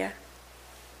utopia.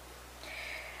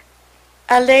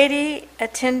 A lady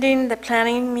attending the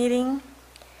planning meeting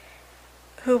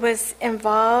who was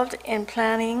involved in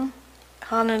planning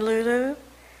Honolulu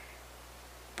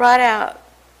brought out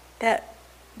that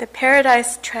the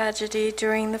Paradise tragedy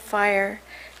during the fire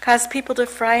caused people to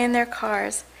fry in their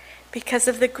cars because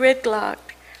of the gridlock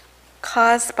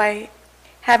caused by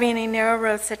having a narrow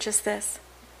road such as this.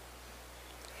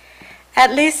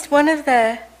 At least one of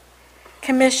the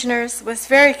commissioners was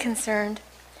very concerned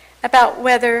about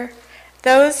whether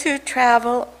those who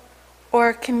travel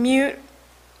or commute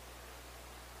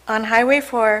on Highway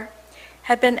 4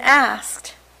 had been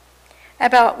asked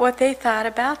about what they thought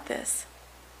about this.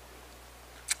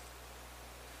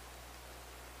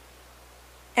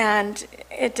 And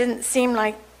it didn't seem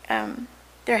like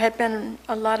there had been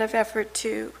a lot of effort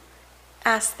to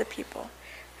ask the people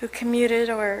who commuted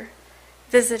or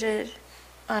visited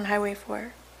on Highway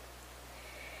 4.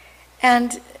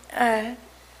 And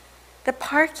the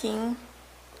parking,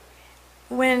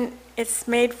 when it's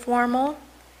made formal,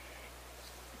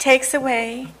 takes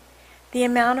away the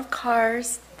amount of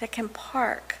cars that can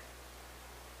park.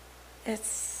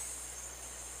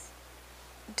 It's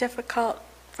difficult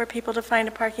for people to find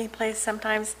a parking place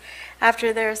sometimes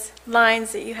after there's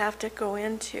lines that you have to go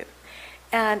into.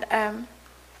 And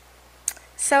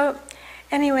so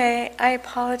anyway, I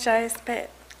apologize, but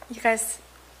you guys,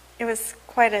 it was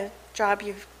quite a job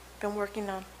you've been working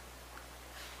on.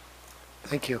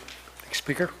 Thank you. Next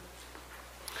speaker.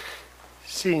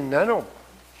 Seeing none, I'll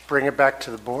bring it back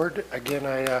to the board. Again,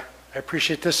 I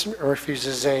appreciate this. Murphy's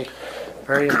is a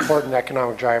very important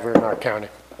economic driver in our county.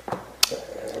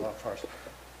 That's a lot for us.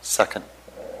 Second.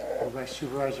 Moved by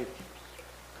Supervisor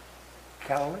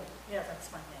Callaway. Yeah,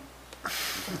 that's my name.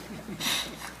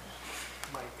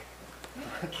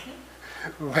 Mike.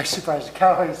 Moved by Supervisor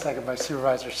Callaway, second by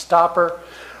Supervisor Stopper.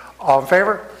 All in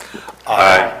favor?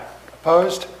 Aye.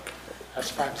 Opposed?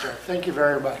 That's 5-0. Thank you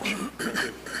very much.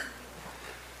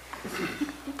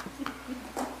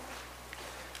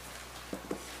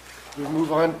 We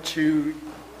move on to,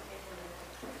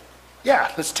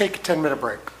 let's take a 10-minute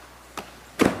break.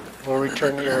 We'll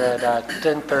return here at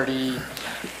 10:30.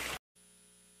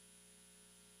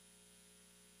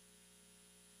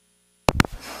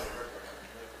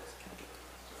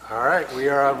 All right,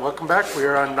 welcome back. We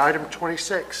are on item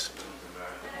 26.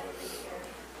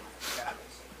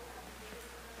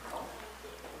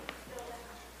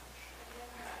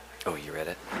 Oh, you read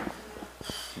it?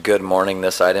 Good morning.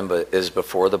 This item is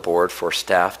before the board for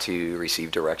staff to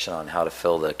receive direction on how to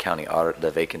fill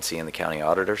the vacancy in the county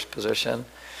auditor's position.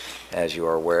 As you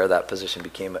are aware, that position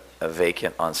became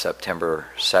vacant on September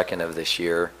 2nd of this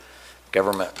year.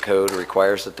 Government code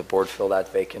requires that the board fill that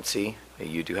vacancy.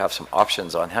 You do have some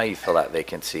options on how you fill that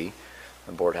vacancy.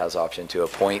 The board has option to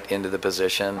appoint into the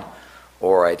position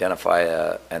or identify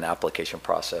an application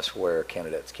process where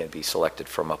candidates can be selected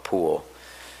from a pool.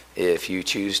 If you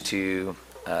choose to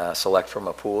select from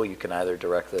a pool, you can either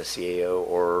direct the CAO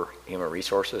or Human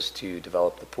Resources to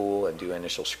develop the pool and do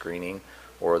initial screening,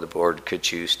 or the board could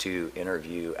choose to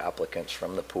interview applicants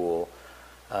from the pool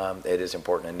It is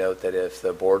important to note that if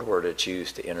the board were to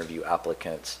choose to interview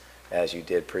applicants, as you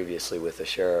did previously with the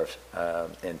sheriff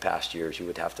in past years, you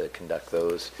would have to conduct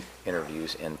those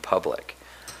interviews in public.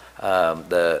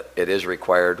 It is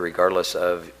required, regardless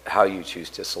of how you choose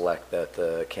to select, that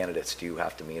the candidates do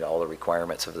have to meet all the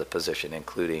requirements of the position,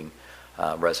 including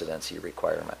residency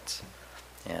requirements.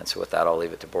 And so with that, I'll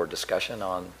leave it to board discussion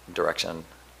on direction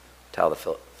to how to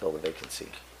fill the vacancy.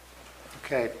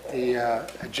 Okay, the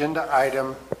agenda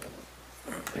item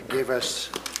gave us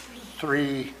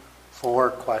 4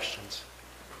 questions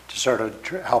to sort of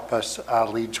help us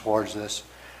lead towards this.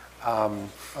 Are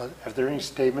there any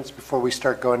statements before we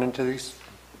start going into these?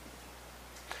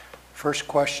 First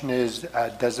question is,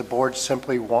 does the board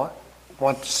simply want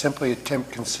to simply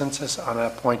attempt consensus on an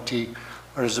appointee,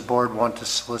 or does the board want to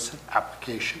solicit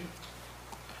application?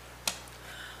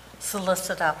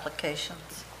 Solicit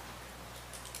applications.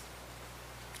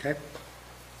 Okay.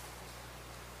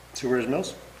 Supervisor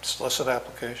Mills? Solicit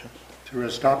applications.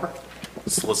 Supervisor Stopper?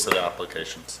 Solicit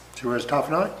applications. Supervisor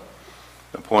Toffenali?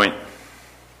 Appoint.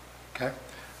 Okay.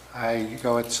 I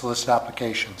go with solicit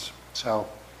applications. So,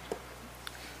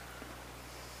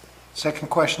 second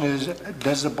question is,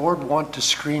 does the board want to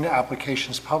screen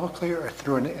applications publicly or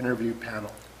through an interview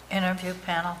panel? Interview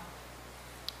panel.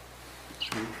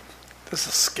 This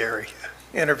is scary.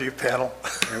 Interview panel.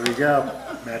 There we go.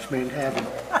 Match made in heaven.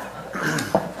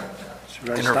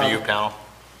 Interview panel.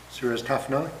 Supervisor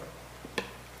Toffenali?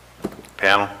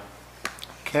 Panel.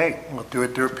 Okay, we'll do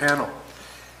it through a panel.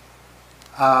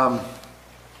 How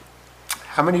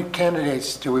many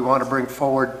candidates do we want to bring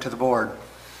forward to the board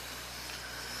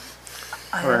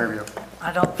for interview?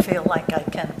 I don't feel like I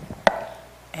can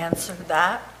answer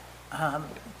that. You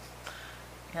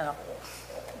know,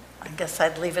 I guess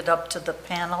I'd leave it up to the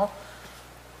panel.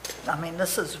 I mean,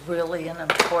 this is really an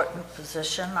important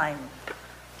position.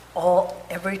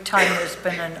 Every time there's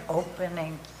been an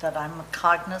opening that I'm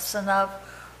cognizant of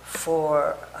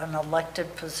for an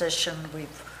elected position,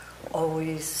 we've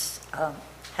always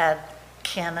had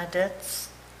candidates.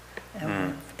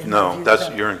 And we've No, interviewed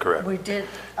them. you're incorrect. We did.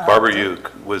 Barbara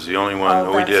Uke was the only one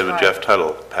Oh, we did that's when right. Jeff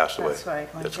Tuttle passed away. That's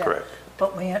right. when That's Jeff- correct.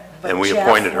 But And we Jeff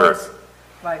appointed her.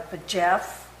 Right, but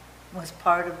Jeff was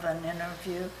part of an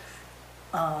interview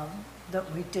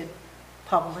that we did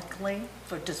publicly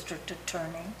for district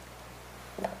attorney.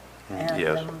 And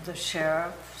yes. then the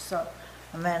sheriff, so,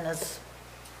 and then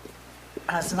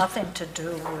has nothing to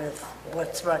do with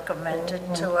what's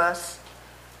recommended to us.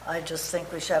 I just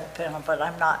think we should have a panel, but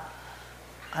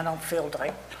I don't feel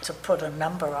like to put a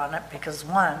number on it, because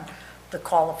one, the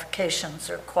qualifications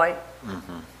are quite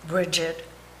rigid,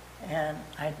 and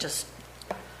I just,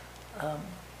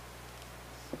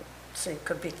 see, it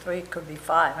could be 3, it could be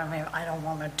 5. I mean, I don't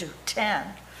want to do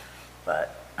 10,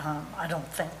 but I don't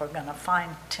think we're going to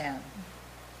find 10.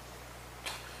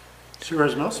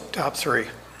 Supervisor Mills? Top 3.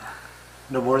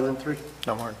 No more than 3?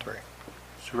 No more than 3.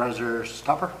 Supervisor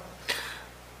Stopper?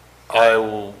 I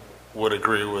would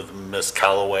agree with Ms.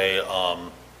 Callaway.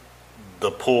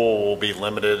 The pool will be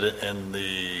limited in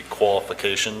the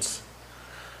qualifications.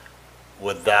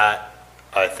 With that,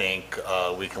 I think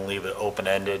we can leave it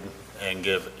open-ended and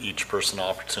give each person an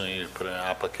opportunity to put in an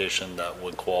application that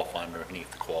would qualify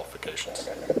underneath the qualifications.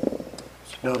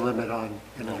 No limit on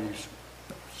interviews.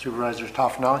 Supervisor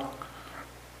Toffenali?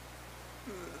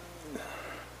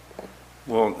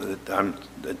 Well,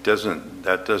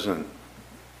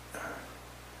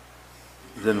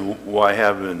 then why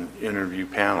have an interview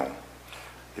panel?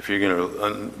 If you're going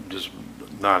to just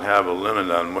not have a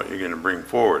limit on what you're going to bring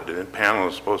forward, the panel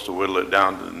is supposed to whittle it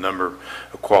down to the number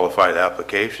of qualified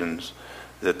applications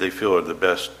that they feel are the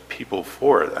best people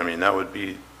for it. I mean, that would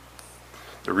be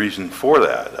the reason for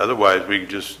that. Otherwise, we could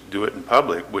just do it in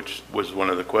public, which was one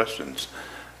of the questions.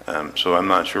 So I'm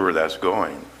not sure where that's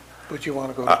going. Would you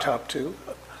want to go to top 2?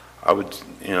 I would,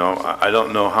 I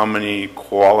don't know how many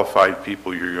qualified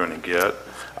people you're going to get.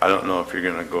 I don't know if you're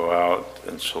going to go out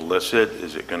and solicit.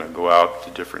 Is it going to go out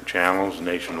to different channels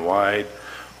nationwide?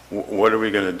 What are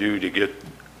we going to do to get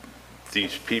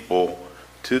these people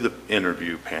to the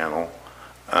interview panel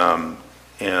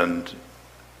and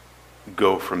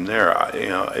go from there?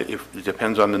 It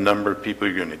depends on the number of people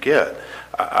you're going to get.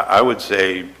 I would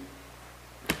say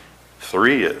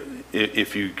 3.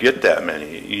 If you get that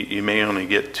many, you may only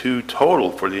get 2 total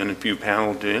for the interview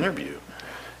panel to interview.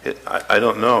 I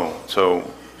don't know. So,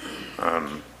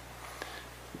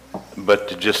 but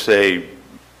to just say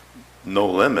no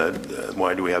limit,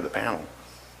 why do we have the panel?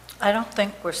 I don't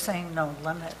think we're saying no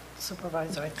limit,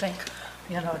 Supervisor. I think,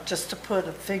 just to put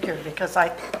a figure, because I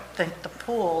think the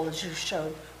pool, as you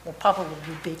showed, will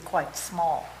probably be quite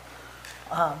small.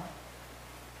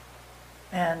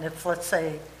 And if, let's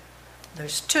say,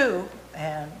 there's two,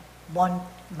 and one,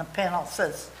 the panel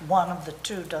says one of the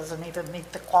two doesn't even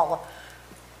meet the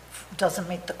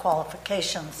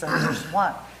qualifications, then there's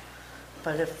one.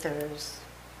 But if there's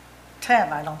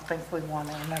 10, I don't think we want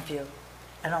to interview.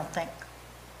 I don't think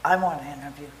I want to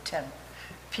interview 10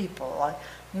 people.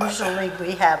 Usually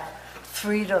we have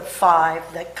 3 to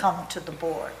 5 that come to the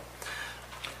board.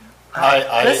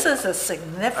 This is a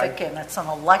significant, it's an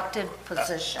elected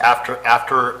position.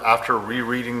 After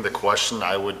rereading the question,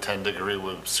 I would tend to agree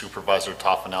with Supervisor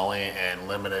Toffanelli and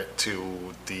limit it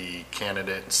to the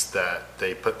candidates that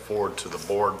they put forward to the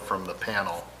board from the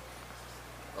panel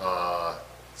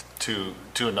to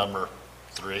a number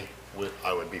 3.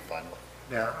 I would be fine with.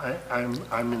 Yeah,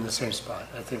 I'm in the same spot.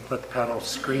 I think let the panel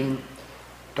screen,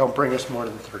 don't bring us more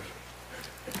than 3.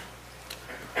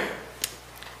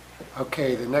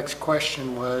 Okay, the next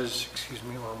question was, excuse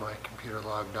me while my computer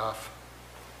logged off.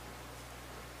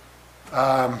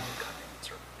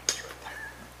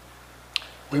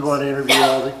 We want to interview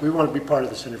we want to be part of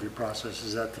this interview process.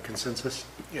 Is that the consensus?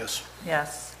 Yes.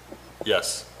 Yes.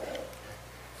 Yes.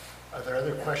 Are there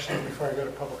other questions before I go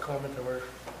to public comment that we're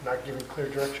not giving clear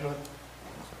direction on?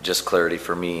 Just clarity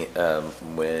for me,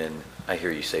 when I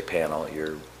hear you say panel,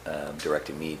 you're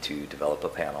directing me to develop a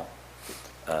panel,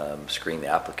 screen the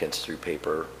applicants through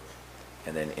paper,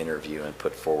 and then interview and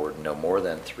put forward no more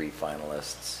than 3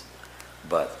 finalists,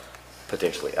 but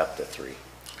potentially up to 3.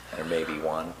 There may be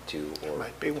 1, 2, or...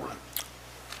 Might be 1.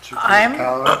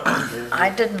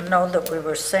 I didn't know that we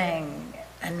were saying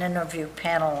an interview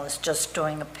panel is just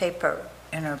doing a paper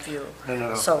interview.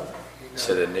 No. So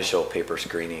the initial paper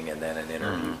screening and then an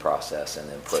interview process and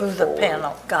then put through forward. the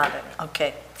panel, got it.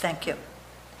 Okay, thank you.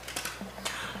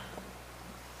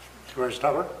 Supervisor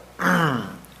Tupper?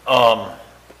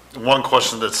 One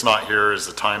question that's not here is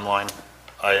the timeline.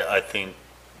 I think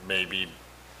maybe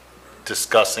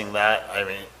discussing that. I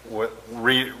mean,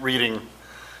 reading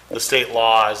the state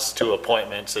laws to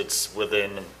appointments, it's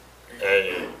within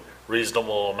a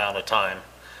reasonable amount of time,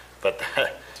 but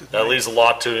that leaves a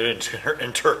lot to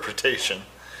interpretation.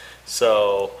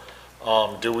 So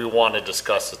do we want to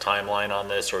discuss the timeline on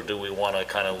this, or do we want to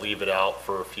kind of leave it out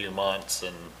for a few months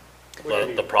and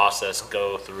let the process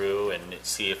go through and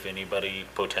see if anybody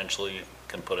potentially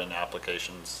can put in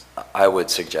applications? I would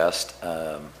suggest,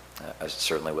 I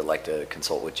certainly would like to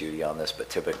consult with Judy on this, but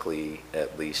typically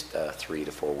at least 3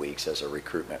 to 4 weeks as a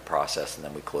recruitment process, and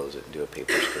then we close it and do a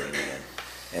paper screening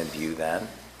and view then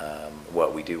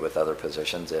what we do with other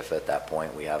positions. If at that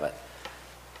point we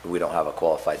don't have a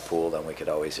qualified pool, then we could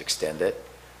always extend it.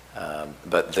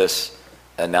 But this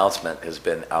announcement has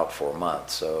been out for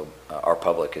months, so our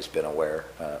public has been aware.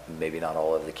 Maybe not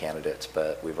all of the candidates,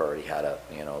 but we've already had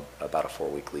about a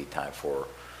 4-week lead time for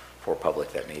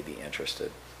public that may be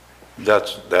interested.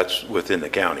 That's within the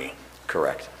county.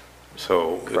 Correct.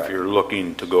 So Correct. if you're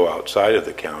looking to go outside of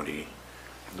the county,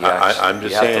 I'm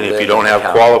just you have saying, to if live you don't in the have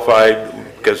county.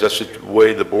 qualified, because that's the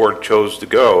way the board chose to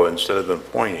go, instead of them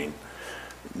appointing,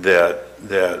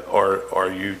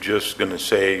 are you just going to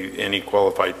say any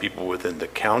qualified people within the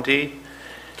county?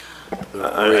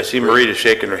 I see Marita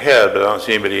shaking her head, but I don't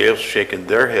see anybody else shaking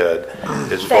their head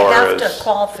as far as...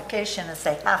 Qualification is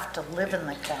they have to live in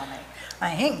the county.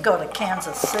 I ain't go to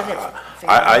Kansas City.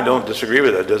 I don't disagree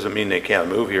with that. Doesn't mean they can't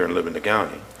move here and live in the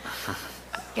county.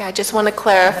 Yeah, I just want to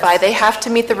clarify, they have to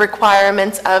meet the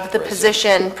requirements of the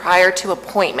position prior to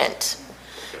appointment.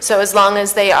 So as long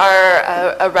as they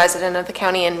are a resident of the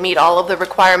county and meet all of the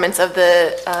requirements of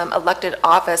the elected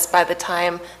office by the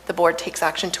time the board takes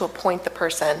action to appoint the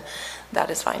person, that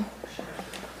is fine.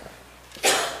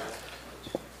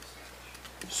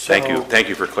 Thank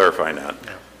you for clarifying that.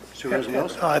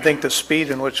 I think the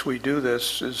speed in which we do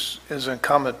this is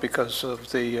incumbent because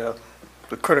of the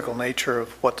critical nature of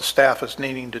what the staff is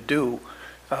needing to do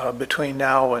between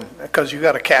now and, because you've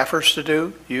got a CAFRs to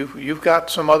do, you've got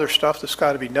some other stuff that's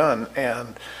got to be done,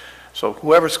 and so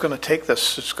whoever's going to take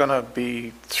this is going to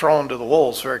be thrown to the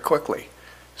wolves very quickly.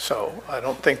 So I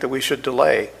don't think that we should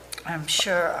delay. I'm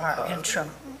sure our interim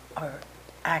or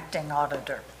acting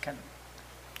auditor can.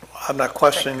 I'm not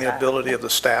questioning the ability of the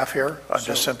staff here. I'm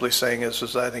just simply saying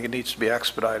is I think it needs to be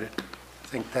expedited.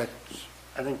 I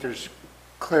think there's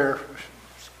clear,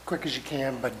 as quick as you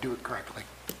can, but do it correctly.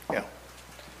 Yeah.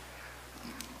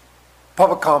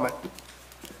 Public comment.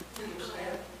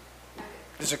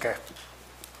 It's okay.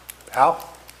 Al?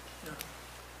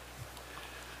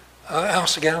 Al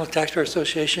Sagano, Taxpayer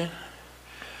Association.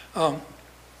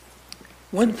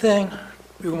 One thing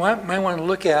we might want to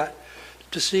look at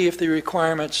to see if the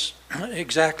requirements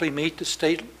exactly meet the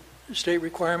state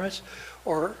requirements,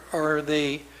 or are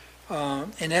they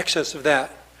in excess of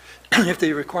that. If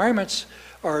the requirements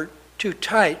are too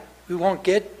tight, we won't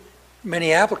get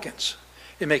many applicants.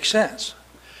 It makes sense.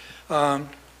 The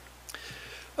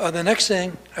next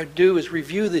thing I do is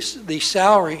review the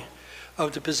salary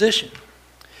of the position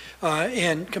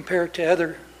and compare it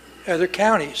to other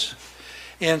counties.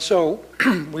 And so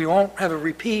we won't have a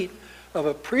repeat of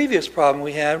a previous problem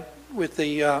we had with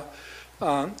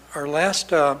our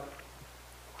last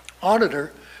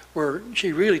auditor, where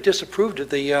she really disapproved of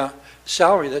the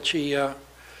salary that she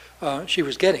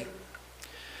was getting.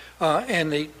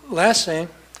 And the last thing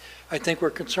I think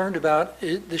we're concerned about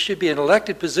is this should be an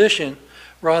elected position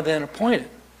rather than appointed.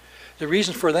 The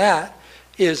reason for that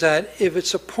is that if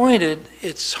it's appointed,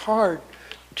 it's hard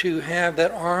to have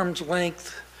that arm's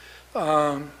length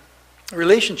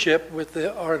relationship with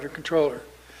the auditor controller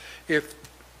if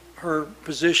her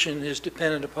position is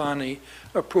dependent upon the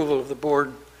approval of the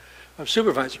Board of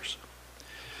Supervisors.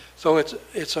 So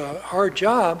it's a hard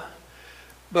job,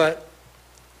 but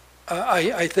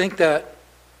I think that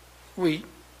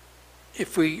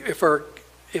if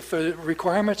the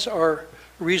requirements are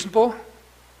reasonable,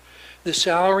 the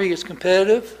salary is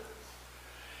competitive,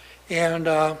 and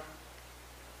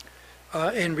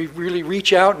we really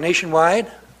reach out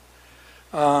nationwide.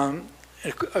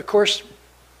 Of course,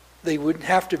 they wouldn't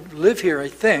have to live here, I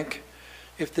think,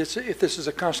 if this is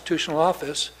a constitutional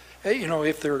office. You know,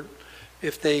 if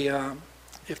they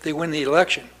win the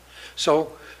election.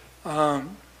 So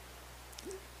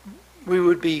we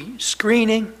would be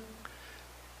screening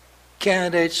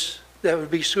candidates that would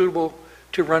be suitable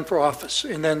to run for office,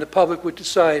 and then the public would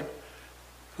decide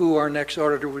who our next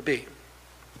auditor would be.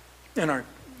 In our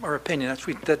opinion, that's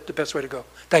the best way to go.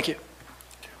 Thank you.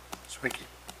 Swinky.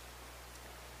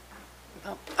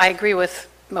 Well, I agree with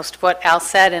most of what Al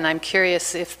said, and I'm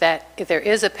curious if there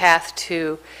is a path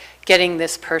to getting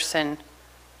this person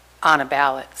on a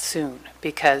ballot soon,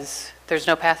 because there's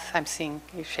no path. I'm seeing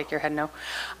you shake your head no.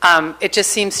 It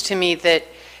just seems to me that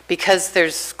because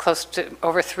there's close to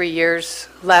over 3 years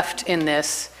left in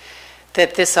this,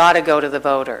 that this ought to go to the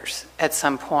voters at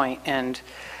some point. And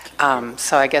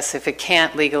so I guess if it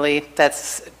can't legally,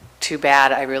 that's too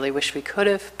bad. I really wish we could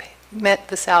have met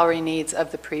the salary needs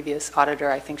of the previous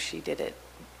auditor. I think she did a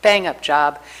bang-up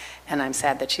job, and I'm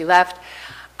sad that she left.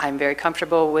 I'm very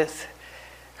comfortable with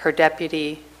her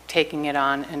deputy taking it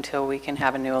on until we can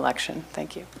have a new election.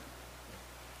 Thank you.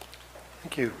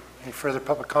 Thank you. Any further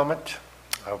public comment?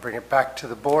 I'll bring it back to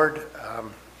the board. I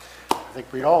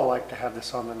think we'd all like to have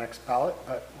this on the next ballot,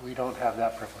 but we don't have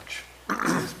that privilege.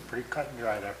 It's pretty cut and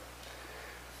dry there.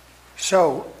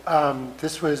 So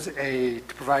this was to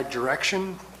provide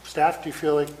direction. Staff, do you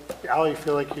feel like, Al, you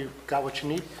feel like you got what you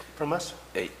need from us?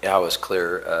 I was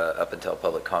clear up until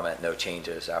public comment, no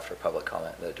changes after public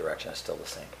comment. The direction is still the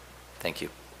same. Thank you.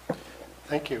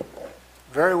 Thank you.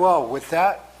 Very well. With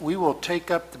that, we will take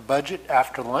up the budget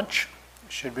after lunch.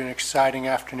 Should be an exciting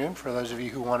afternoon for those of you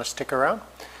who want to stick around.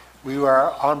 We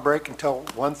are on break until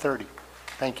 1:30.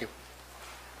 Thank you.